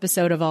podcast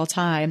episode of all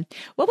time.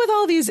 What with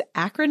all these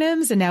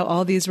acronyms and now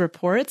all these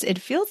reports, it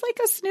feels like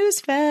a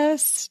snooze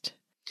fest.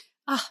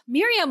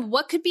 Miriam,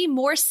 what could be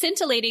more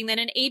scintillating than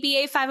an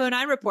ABA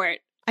 509 report?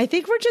 I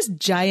think we're just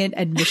giant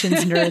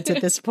admissions nerds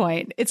at this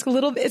point. It's a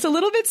little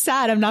bit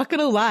sad. I'm not going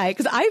to lie,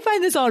 because I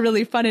find this all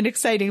really fun and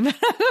exciting, but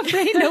I'm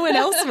afraid no one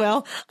else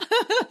will.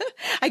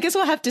 I guess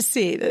we'll have to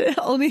see.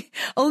 Only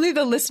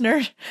the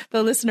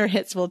listener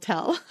hits will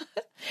tell.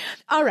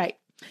 All right.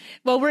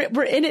 Well,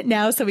 we're in it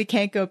now, so we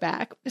can't go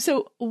back.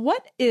 So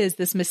what is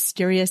this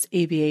mysterious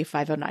ABA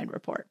 509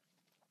 report?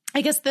 I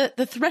guess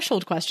the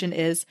threshold question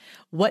is,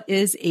 what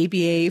is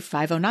ABA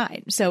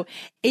 509? So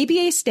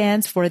ABA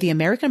stands for the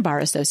American Bar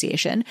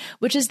Association,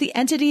 which is the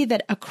entity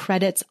that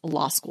accredits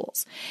law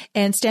schools.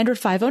 And Standard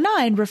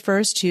 509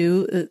 refers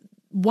to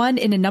one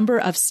in a number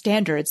of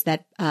standards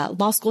that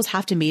law schools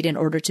have to meet in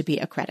order to be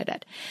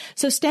accredited.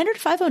 So Standard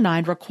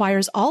 509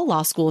 requires all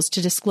law schools to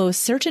disclose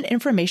certain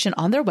information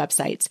on their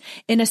websites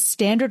in a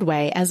standard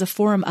way as a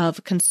form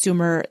of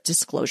consumer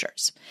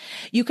disclosures.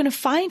 You can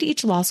find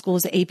each law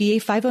school's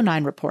ABA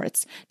 509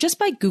 reports just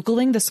by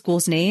Googling the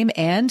school's name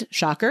and,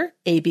 shocker,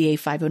 ABA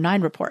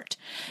 509 report.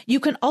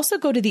 You can also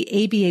go to the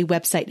ABA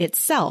website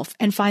itself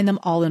and find them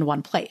all in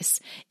one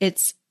place.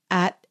 It's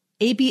at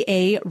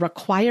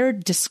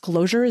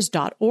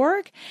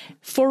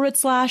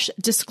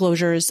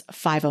abarequireddisclosures.org/disclosures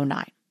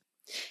 509.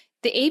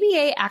 The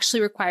ABA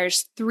actually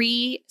requires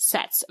 3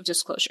 sets of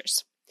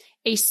disclosures.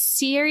 a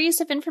series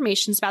of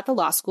informations about the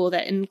law school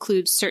that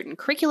includes certain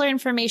curricular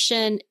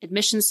information,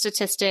 admission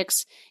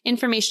statistics,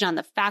 information on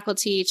the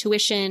faculty,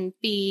 tuition,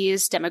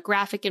 fees,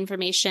 demographic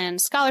information,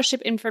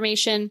 scholarship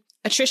information,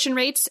 attrition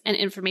rates, and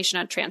information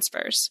on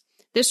transfers.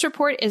 This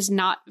report is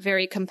not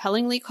very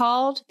compellingly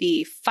called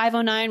the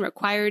 509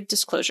 Required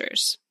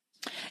Disclosures.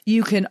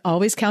 You can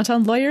always count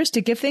on lawyers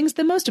to give things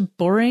the most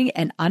boring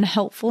and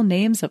unhelpful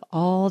names of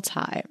all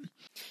time.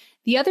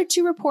 The other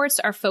two reports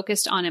are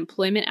focused on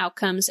employment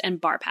outcomes and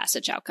bar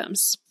passage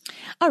outcomes.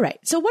 All right.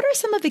 So what are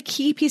some of the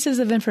key pieces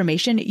of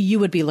information you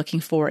would be looking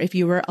for if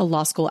you were a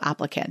law school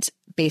applicant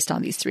based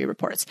on these three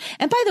reports?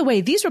 And by the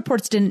way, these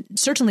reports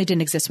certainly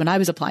didn't exist when I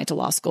was applying to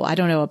law school. I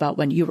don't know about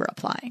when you were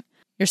applying.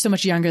 You're so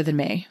much younger than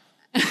me.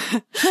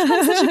 I'm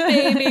such a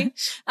baby.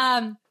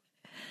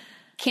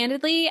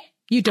 Candidly,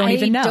 you don't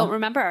even know. I don't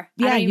remember.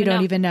 Yeah, you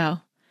don't even know.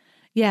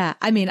 Yeah.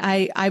 I mean,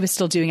 I was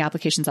still doing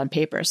applications on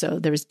paper, so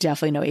there was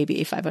definitely no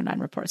ABA 509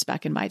 reports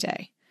back in my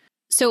day.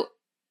 So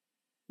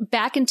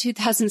back in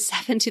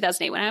 2007,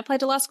 2008, when I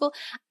applied to law school,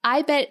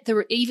 I bet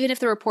even if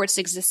the reports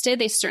existed,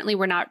 they certainly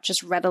were not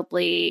just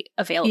readily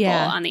available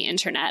on the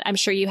internet. I'm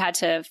sure you had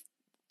to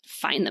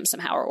find them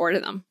somehow or order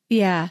them.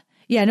 Yeah.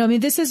 Yeah. No, I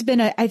mean, this has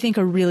been, I think,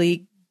 a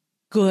really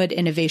good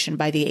innovation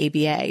by the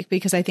ABA,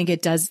 because I think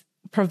it does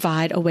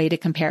provide a way to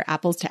compare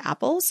apples to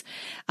apples.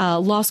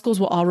 Law schools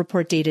will all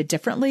report data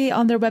differently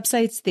on their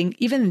websites.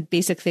 Even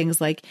basic things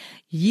like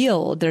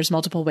yield, there's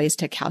multiple ways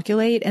to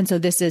calculate. And so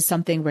this is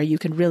something where you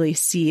can really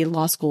see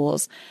law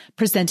schools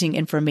presenting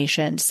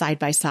information side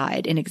by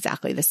side in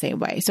exactly the same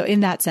way. So in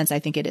that sense, I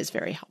think it is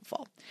very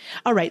helpful.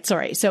 All right.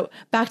 Sorry. So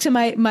back to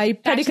my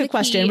predicate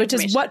question, which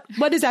is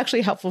what is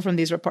actually helpful from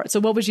these reports?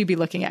 So what would you be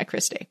looking at,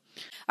 Kristi?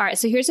 All right.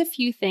 So here's a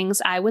few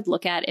things I would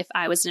look at if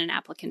I was in an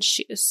applicant's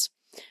shoes.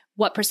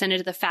 What percentage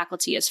of the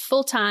faculty is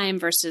full-time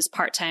versus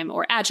part-time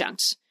or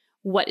adjunct?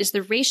 What is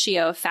the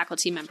ratio of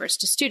faculty members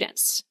to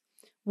students?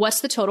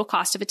 What's the total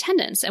cost of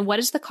attendance? And what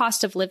is the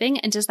cost of living?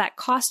 And does that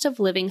cost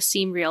of living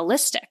seem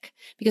realistic?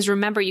 Because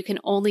remember, you can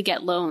only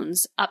get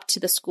loans up to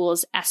the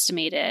school's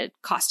estimated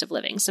cost of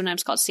living,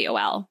 sometimes called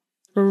COL.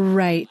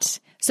 Right.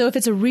 So if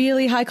it's a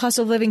really high cost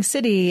of living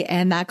city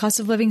and that cost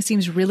of living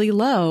seems really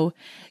low,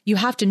 you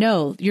have to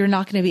know you're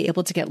not going to be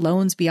able to get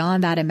loans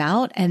beyond that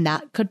amount. And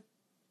that could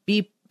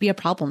be a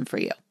problem for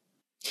you.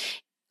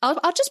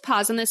 I'll just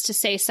pause on this to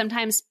say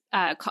sometimes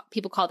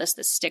people call this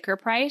the sticker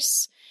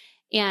price.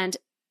 And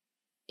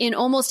in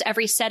almost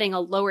every setting, a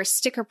lower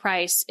sticker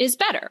price is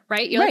better,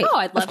 right? You're like, oh,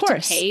 I'd love to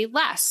pay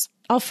less.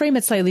 I'll frame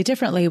it slightly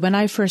differently. When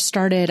I first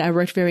started, I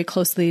worked very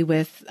closely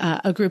with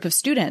a group of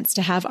students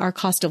to have our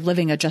cost of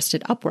living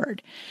adjusted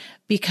upward,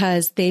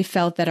 because they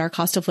felt that our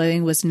cost of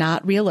living was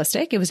not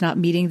realistic. It was not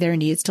meeting their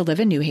needs to live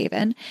in New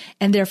Haven,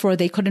 and therefore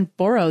they couldn't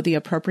borrow the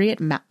appropriate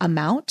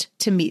amount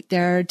to meet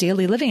their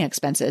daily living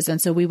expenses.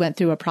 And so we went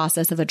through a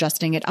process of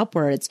adjusting it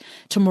upwards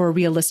to more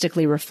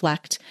realistically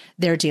reflect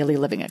their daily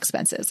living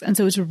expenses. And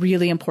so it's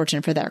really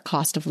important for their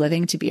cost of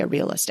living to be a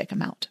realistic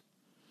amount.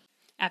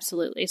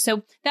 Absolutely.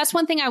 So that's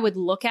one thing I would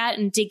look at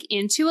and dig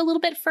into a little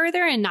bit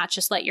further, and not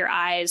just let your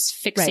eyes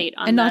fixate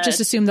on and not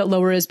just assume that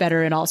lower is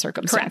better in all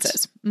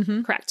circumstances. Correct.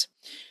 Mm-hmm. Correct.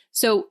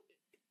 So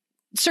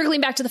circling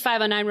back to the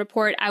 509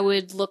 report, I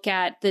would look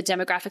at the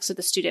demographics of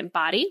the student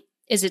body.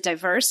 Is it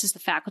diverse? Is the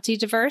faculty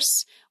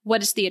diverse?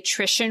 What is the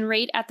attrition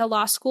rate at the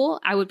law school?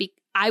 I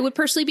would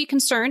personally be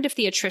concerned if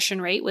the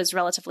attrition rate was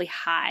relatively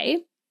high.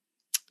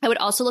 I would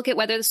also look at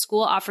whether the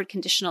school offered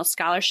conditional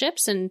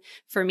scholarships. And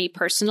for me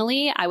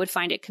personally, I would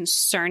find it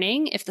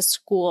concerning if the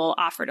school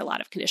offered a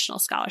lot of conditional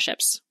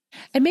scholarships.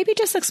 And maybe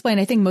just explain,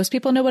 I think most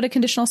people know what a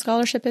conditional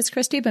scholarship is,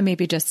 Kristi, but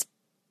maybe just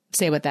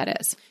say what that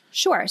is.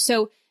 Sure.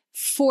 So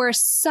for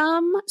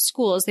some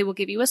schools, they will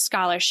give you a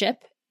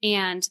scholarship,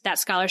 and that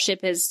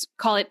scholarship is,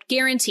 call it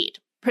guaranteed,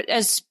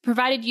 as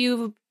provided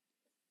you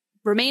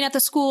remain at the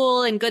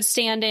school in good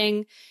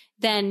standing,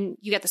 then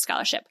you get the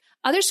scholarship.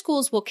 Other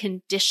schools will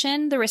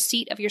condition the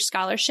receipt of your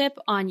scholarship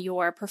on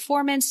your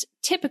performance,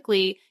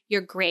 typically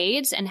your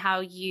grades and how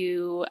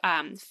you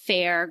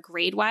fare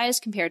grade-wise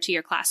compared to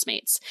your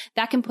classmates.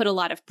 That can put a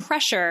lot of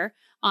pressure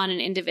on an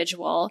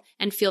individual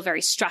and feel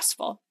very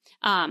stressful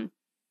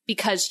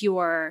because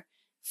your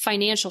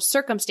financial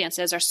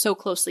circumstances are so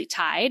closely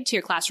tied to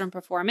your classroom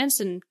performance,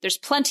 and there's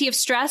plenty of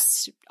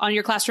stress on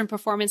your classroom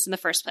performance in the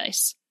first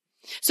place.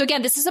 So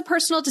again, this is a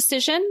personal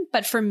decision,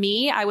 but for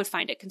me, I would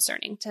find it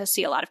concerning to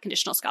see a lot of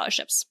conditional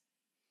scholarships.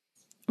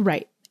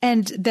 Right.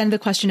 And then the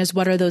question is,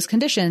 what are those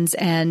conditions?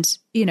 And,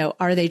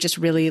 are they just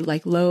really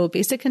like low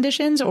basic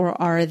conditions,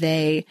 or are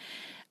they,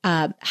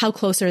 how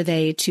close are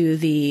they to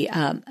the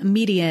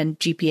median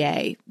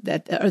GPA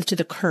or to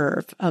the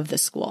curve of the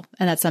school?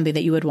 And that's something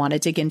that you would want to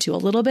dig into a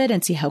little bit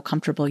and see how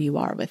comfortable you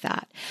are with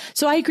that.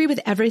 So I agree with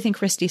everything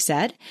Kristi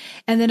said.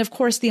 And then, of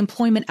course, the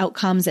employment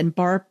outcomes and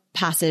bar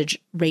passage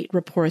rate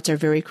reports are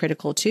very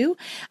critical too.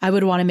 I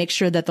would want to make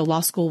sure that the law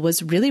school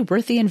was really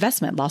worth the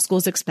investment. Law school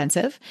is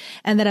expensive,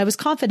 and that I was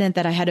confident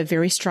that I had a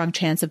very strong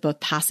chance of both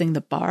passing the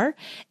bar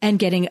and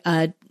getting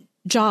a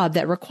job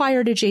that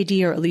required a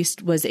JD, or at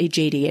least was a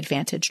JD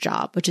Advantage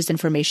job, which is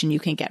information you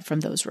can get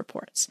from those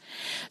reports.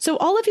 So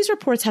all of these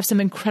reports have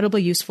some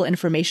incredibly useful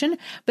information,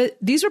 but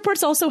these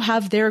reports also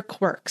have their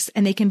quirks,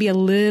 and they can be a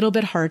little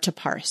bit hard to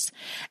parse.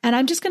 And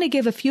I'm just going to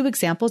give a few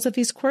examples of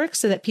these quirks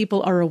so that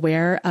people are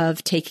aware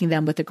of taking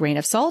them with a grain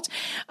of salt.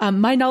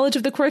 My knowledge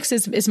of the quirks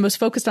is most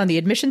focused on the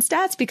admission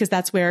stats, because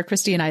that's where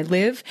Kristi and I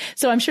live.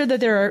 So I'm sure that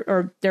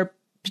there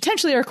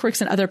potentially are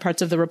quirks in other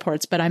parts of the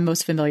reports, but I'm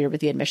most familiar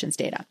with the admissions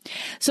data.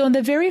 So on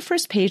the very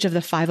first page of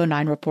the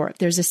 509 report,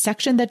 there's a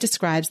section that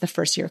describes the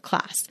first year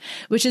class,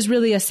 which is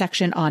really a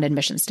section on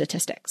admission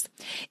statistics.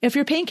 If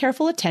you're paying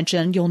careful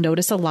attention, you'll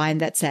notice a line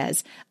that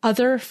says,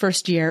 other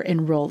first year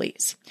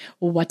enrollees.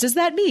 Well, what does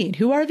that mean?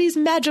 Who are these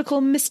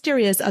magical,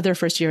 mysterious other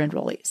first year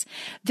enrollees?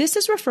 This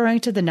is referring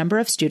to the number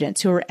of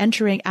students who are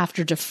entering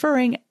after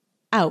deferring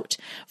out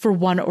for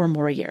 1 or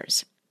more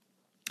years.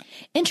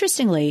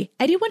 Interestingly,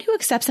 anyone who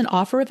accepts an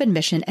offer of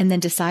admission and then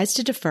decides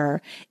to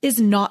defer is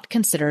not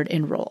considered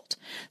enrolled.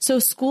 So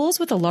schools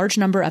with a large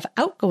number of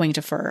outgoing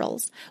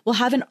deferrals will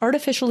have an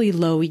artificially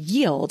low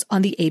yield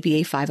on the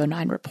ABA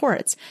 509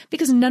 reports,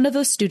 because none of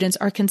those students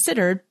are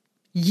considered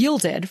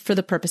yielded for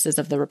the purposes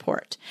of the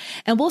report.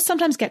 And we'll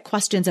sometimes get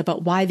questions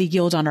about why the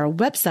yield on our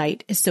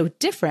website is so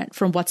different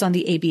from what's on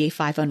the ABA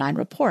 509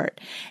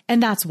 report.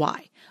 And that's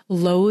why.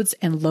 Loads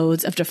and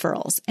loads of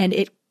deferrals. And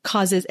it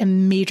causes a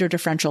major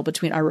differential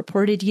between our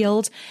reported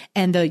yield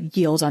and the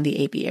yield on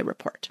the ABA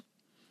report.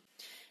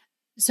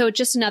 So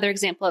just another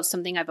example of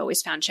something I've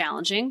always found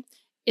challenging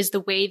is the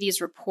way these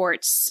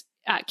reports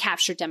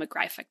capture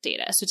demographic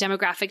data. So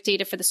demographic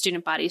data for the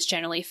student body is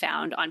generally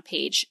found on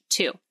page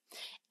 2.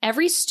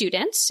 Every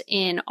student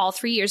in all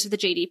 3 years of the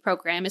JD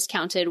program is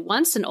counted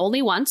once and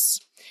only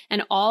once,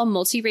 and all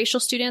multiracial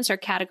students are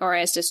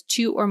categorized as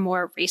 2 or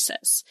more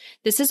races.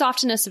 This is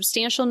often a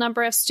substantial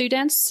number of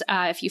students.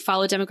 If you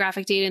follow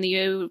demographic data in the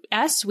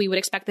U.S., we would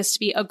expect this to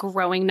be a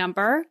growing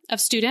number of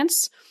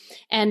students.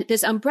 And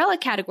this umbrella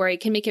category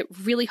can make it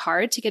really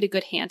hard to get a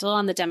good handle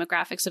on the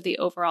demographics of the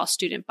overall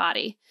student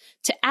body.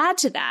 To add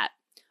to that,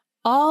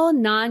 all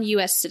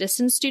non-U.S.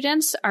 citizen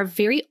students are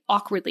very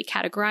awkwardly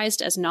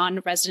categorized as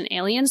non-resident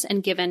aliens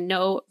and given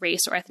no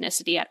race or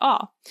ethnicity at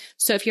all.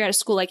 So if you're at a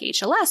school like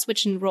HLS,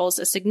 which enrolls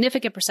a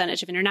significant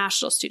percentage of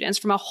international students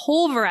from a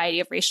whole variety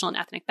of racial and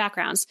ethnic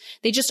backgrounds,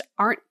 they just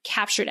aren't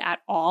captured at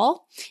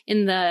all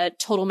in the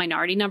total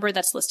minority number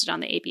that's listed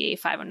on the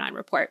ABA 509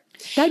 report.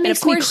 That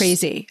makes me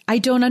crazy. I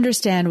don't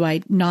understand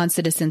why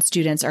non-citizen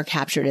students are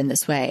captured in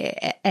this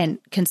way and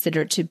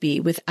considered to be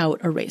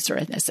without a race or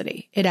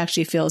ethnicity. It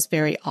actually feels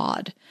very odd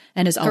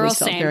and has always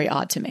felt very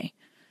odd to me.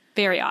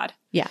 Very odd.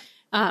 Yeah.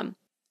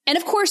 And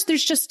of course,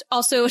 there's just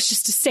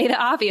to say the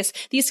obvious,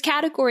 these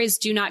categories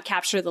do not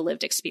capture the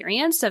lived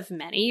experience of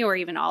many or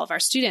even all of our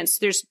students.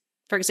 There's,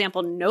 for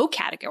example, no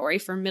category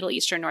for Middle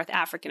Eastern, North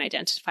African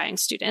identifying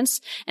students.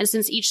 And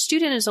since each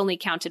student is only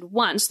counted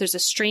once, there's a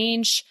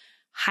strange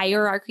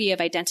hierarchy of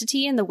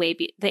identity in the way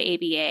the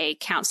ABA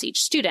counts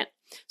each student.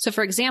 So,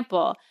 for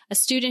example, a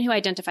student who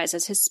identifies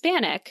as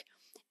Hispanic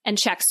and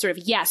checks sort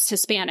of yes,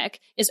 Hispanic,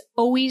 is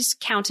always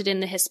counted in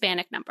the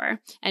Hispanic number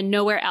and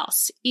nowhere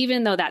else,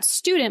 even though that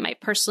student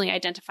might personally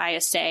identify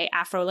as, say,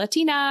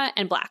 Afro-Latina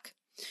and Black.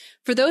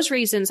 For those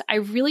reasons, I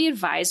really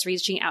advise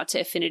reaching out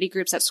to affinity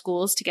groups at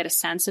schools to get a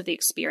sense of the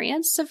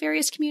experience of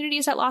various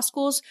communities at law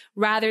schools,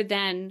 rather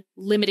than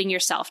limiting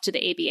yourself to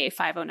the ABA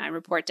 509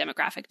 report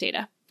demographic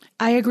data.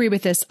 I agree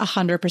with this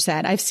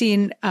 100%. I've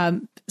seen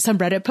some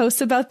Reddit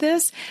posts about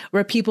this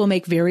where people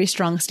make very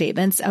strong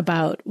statements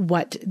about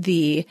what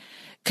the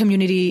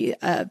community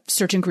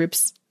certain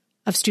groups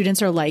of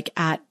students are like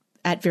at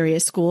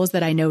various schools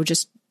that I know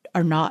just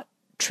are not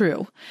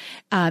true.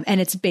 And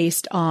it's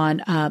based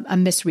on a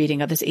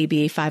misreading of this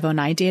ABA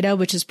 509 data,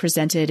 which is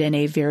presented in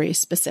a very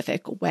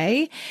specific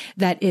way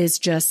that is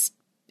just,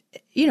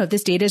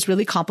 this data is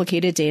really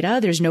complicated data.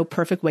 There's no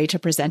perfect way to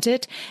present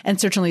it. And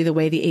certainly the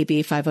way the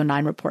ABA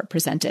 509 report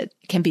presented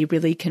can be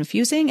really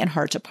confusing and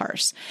hard to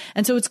parse.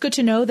 And so it's good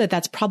to know that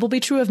that's probably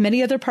true of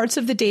many other parts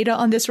of the data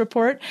on this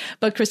report.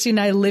 But Kristi and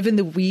I live in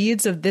the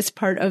weeds of this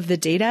part of the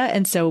data.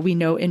 And so we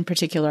know in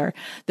particular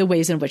the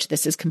ways in which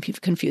this is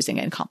confusing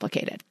and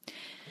complicated.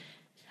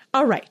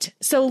 All right.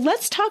 So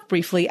let's talk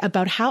briefly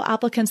about how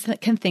applicants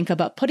can think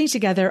about putting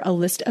together a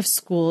list of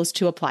schools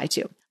to apply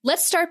to.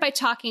 Let's start by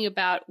talking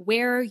about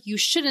where you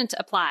shouldn't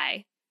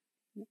apply.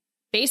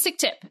 Basic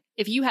tip.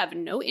 If you have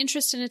no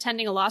interest in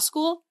attending a law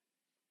school,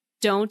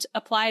 don't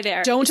apply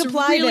there. Don't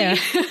apply there.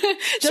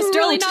 It's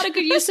really not a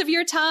good use of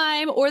your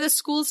time or the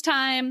school's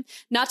time,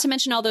 not to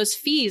mention all those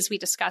fees we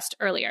discussed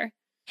earlier.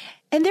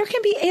 And there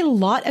can be a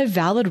lot of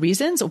valid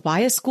reasons why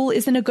a school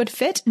isn't a good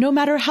fit, no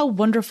matter how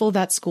wonderful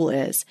that school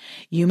is.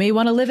 You may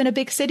want to live in a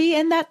big city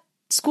and that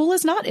school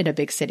is not in a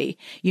big city.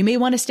 You may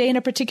want to stay in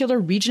a particular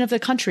region of the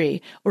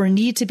country or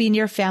need to be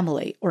near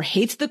family or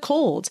hate the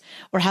cold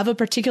or have a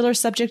particular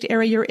subject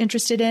area you're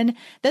interested in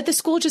that the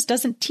school just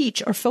doesn't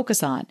teach or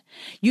focus on.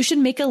 You should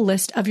make a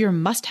list of your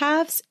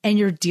must-haves and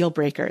your deal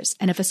breakers.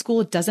 And if a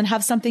school doesn't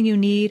have something you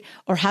need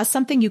or has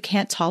something you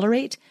can't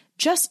tolerate,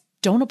 just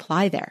don't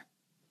apply there.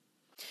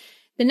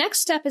 The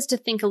next step is to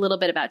think a little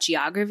bit about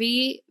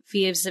geography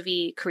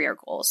vis-a-vis career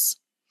goals.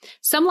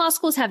 Some law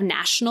schools have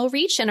national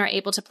reach and are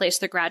able to place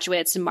their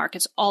graduates in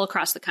markets all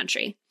across the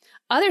country.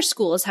 Other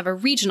schools have a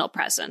regional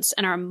presence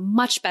and are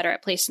much better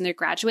at placing their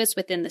graduates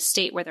within the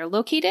state where they're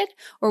located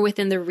or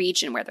within the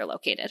region where they're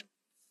located.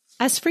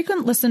 As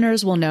frequent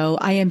listeners will know,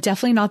 I am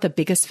definitely not the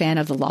biggest fan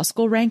of the law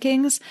school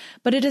rankings,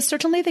 but it is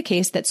certainly the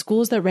case that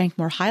schools that rank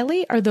more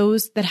highly are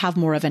those that have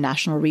more of a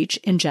national reach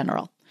in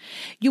general.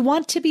 You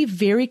want to be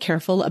very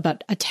careful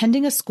about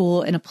attending a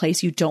school in a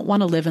place you don't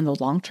want to live in the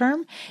long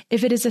term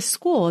if it is a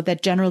school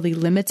that generally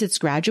limits its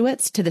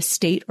graduates to the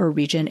state or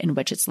region in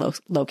which it's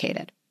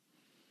located.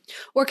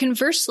 Or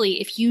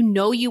conversely, if you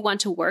know you want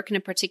to work in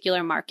a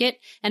particular market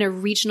and a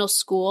regional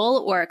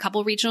school or a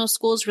couple regional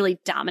schools really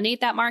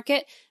dominate that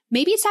market,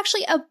 maybe it's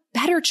actually a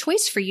better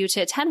choice for you to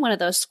attend one of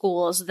those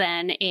schools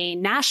than a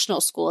national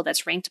school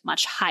that's ranked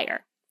much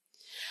higher.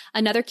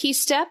 Another key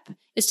step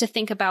is to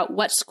think about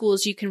what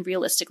schools you can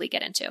realistically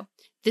get into.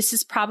 This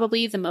is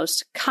probably the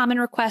most common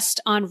request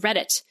on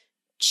Reddit.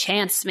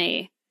 Chance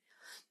me.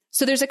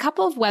 So there's a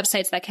couple of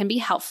websites that can be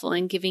helpful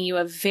in giving you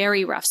a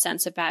very rough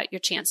sense about your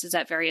chances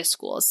at various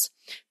schools.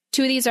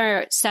 Two of these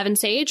are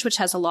 7Sage, which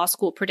has a law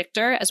school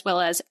predictor, as well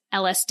as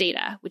LS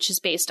Data, which is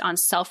based on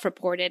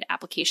self-reported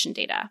application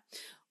data.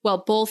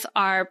 While both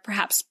are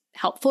perhaps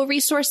helpful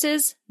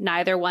resources,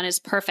 neither one is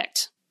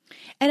perfect.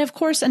 And of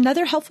course,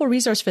 another helpful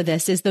resource for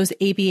this is those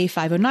ABA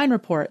 509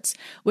 reports,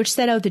 which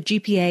set out the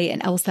GPA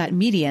and LSAT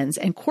medians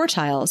and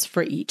quartiles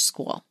for each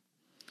school.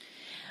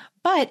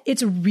 But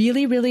it's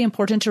really, really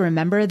important to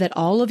remember that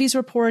all of these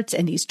reports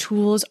and these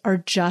tools are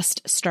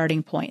just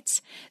starting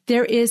points.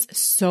 There is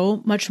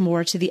so much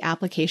more to the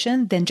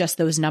application than just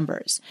those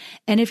numbers.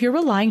 And if you're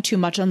relying too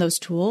much on those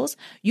tools,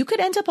 you could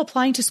end up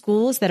applying to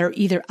schools that are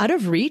either out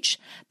of reach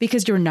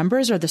because your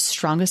numbers are the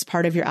strongest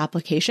part of your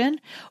application,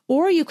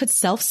 or you could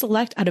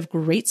self-select out of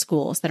great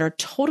schools that are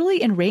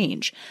totally in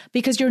range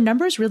because your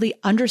numbers really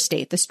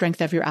understate the strength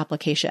of your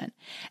application.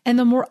 And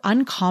the more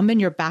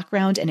uncommon your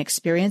background and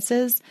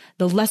experiences,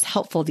 the less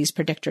helpful these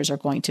predictors are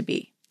going to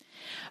be.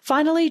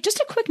 Finally,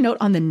 just a quick note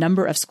on the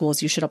number of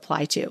schools you should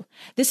apply to.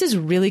 This is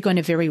really going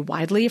to vary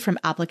widely from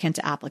applicant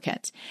to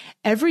applicant.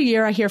 Every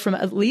year I hear from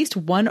at least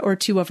one or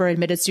two of our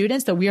admitted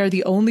students that we are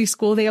the only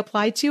school they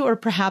apply to, or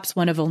perhaps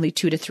one of only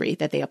 2 to 3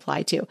 that they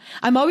apply to.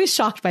 I'm always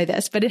shocked by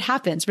this, but it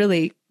happens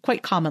really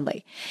quite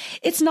commonly.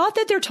 It's not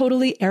that they're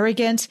totally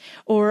arrogant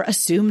or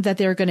assume that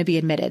they're going to be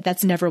admitted.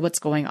 That's never what's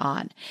going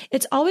on.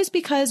 It's always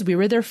because we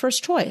were their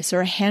first choice,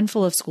 or a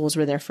handful of schools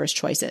were their first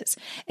choices,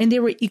 and they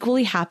were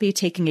equally happy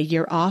taking a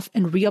year off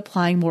and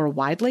reapplying more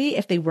widely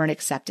if they weren't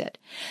accepted.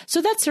 So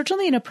that's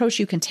certainly an approach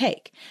you can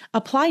take.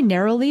 Apply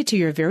narrowly to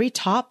your very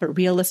top but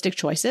realistic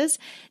choices,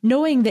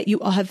 knowing that you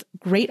will have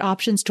great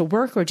options to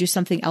work or do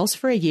something else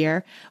for a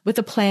year with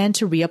a plan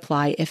to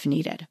reapply if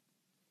needed.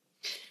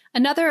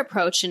 Another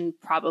approach, and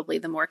probably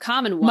the more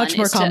common one, much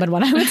more common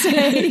one, I would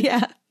say,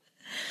 yeah,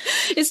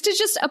 is to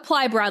just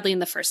apply broadly in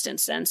the first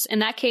instance. In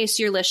that case,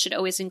 your list should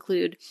always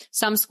include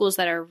some schools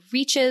that are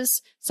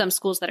reaches, some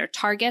schools that are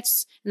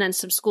targets, and then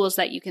some schools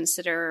that you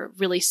consider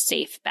really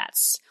safe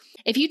bets.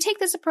 If you take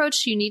this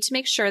approach, you need to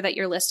make sure that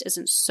your list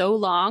isn't so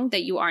long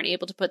that you aren't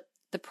able to put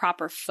the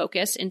proper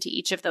focus into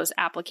each of those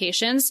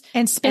applications.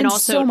 And spend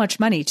also so much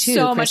money too,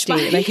 so Kristi. Much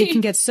money. Like it can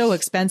get so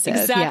expensive.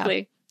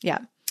 Exactly. Yeah.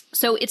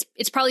 So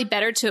it's probably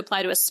better to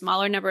apply to a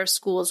smaller number of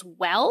schools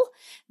well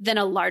than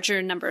a larger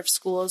number of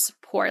schools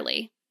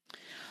poorly.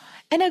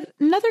 And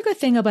another good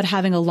thing about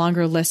having a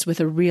longer list with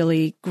a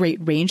really great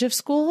range of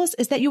schools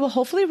is that you will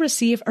hopefully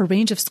receive a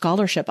range of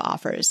scholarship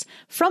offers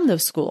from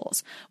those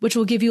schools, which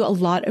will give you a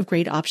lot of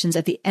great options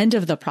at the end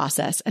of the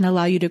process and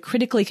allow you to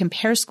critically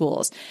compare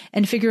schools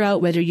and figure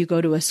out whether you go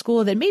to a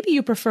school that maybe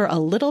you prefer a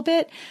little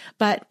bit,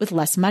 but with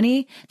less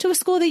money, to a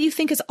school that you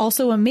think is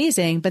also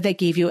amazing, but that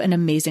gave you an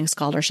amazing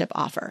scholarship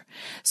offer.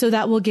 So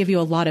that will give you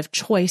a lot of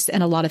choice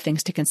and a lot of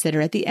things to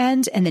consider at the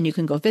end, and then you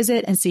can go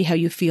visit and see how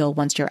you feel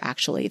once you're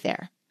actually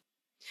there.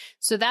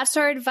 So that's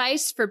our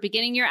advice for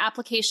beginning your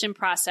application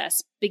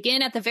process.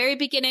 Begin at the very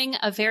beginning,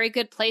 a very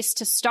good place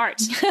to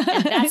start.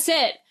 And that's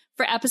it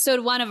for episode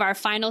 1 of our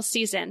final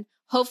season.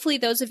 Hopefully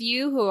those of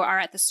you who are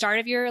at the start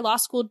of your law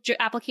school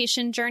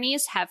application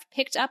journeys have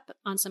picked up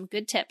on some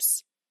good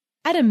tips.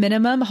 At a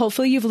minimum,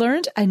 hopefully you've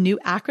learned a new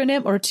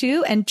acronym or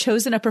two and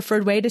chosen a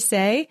preferred way to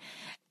say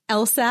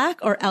LSAC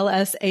or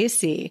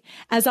LSAC.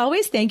 As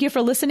always, thank you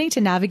for listening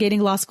to Navigating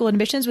Law School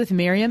Admissions with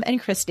Miriam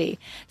and Kristi.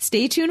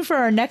 Stay tuned for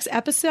our next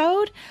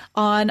episode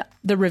on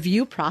the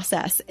review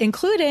process,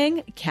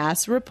 including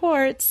CAS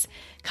reports,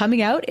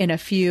 coming out in a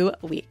few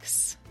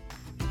weeks.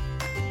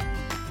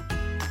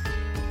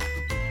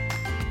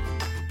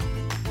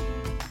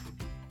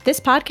 This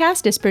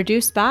podcast is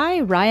produced by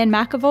Ryan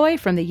McAvoy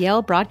from the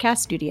Yale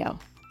Broadcast Studio.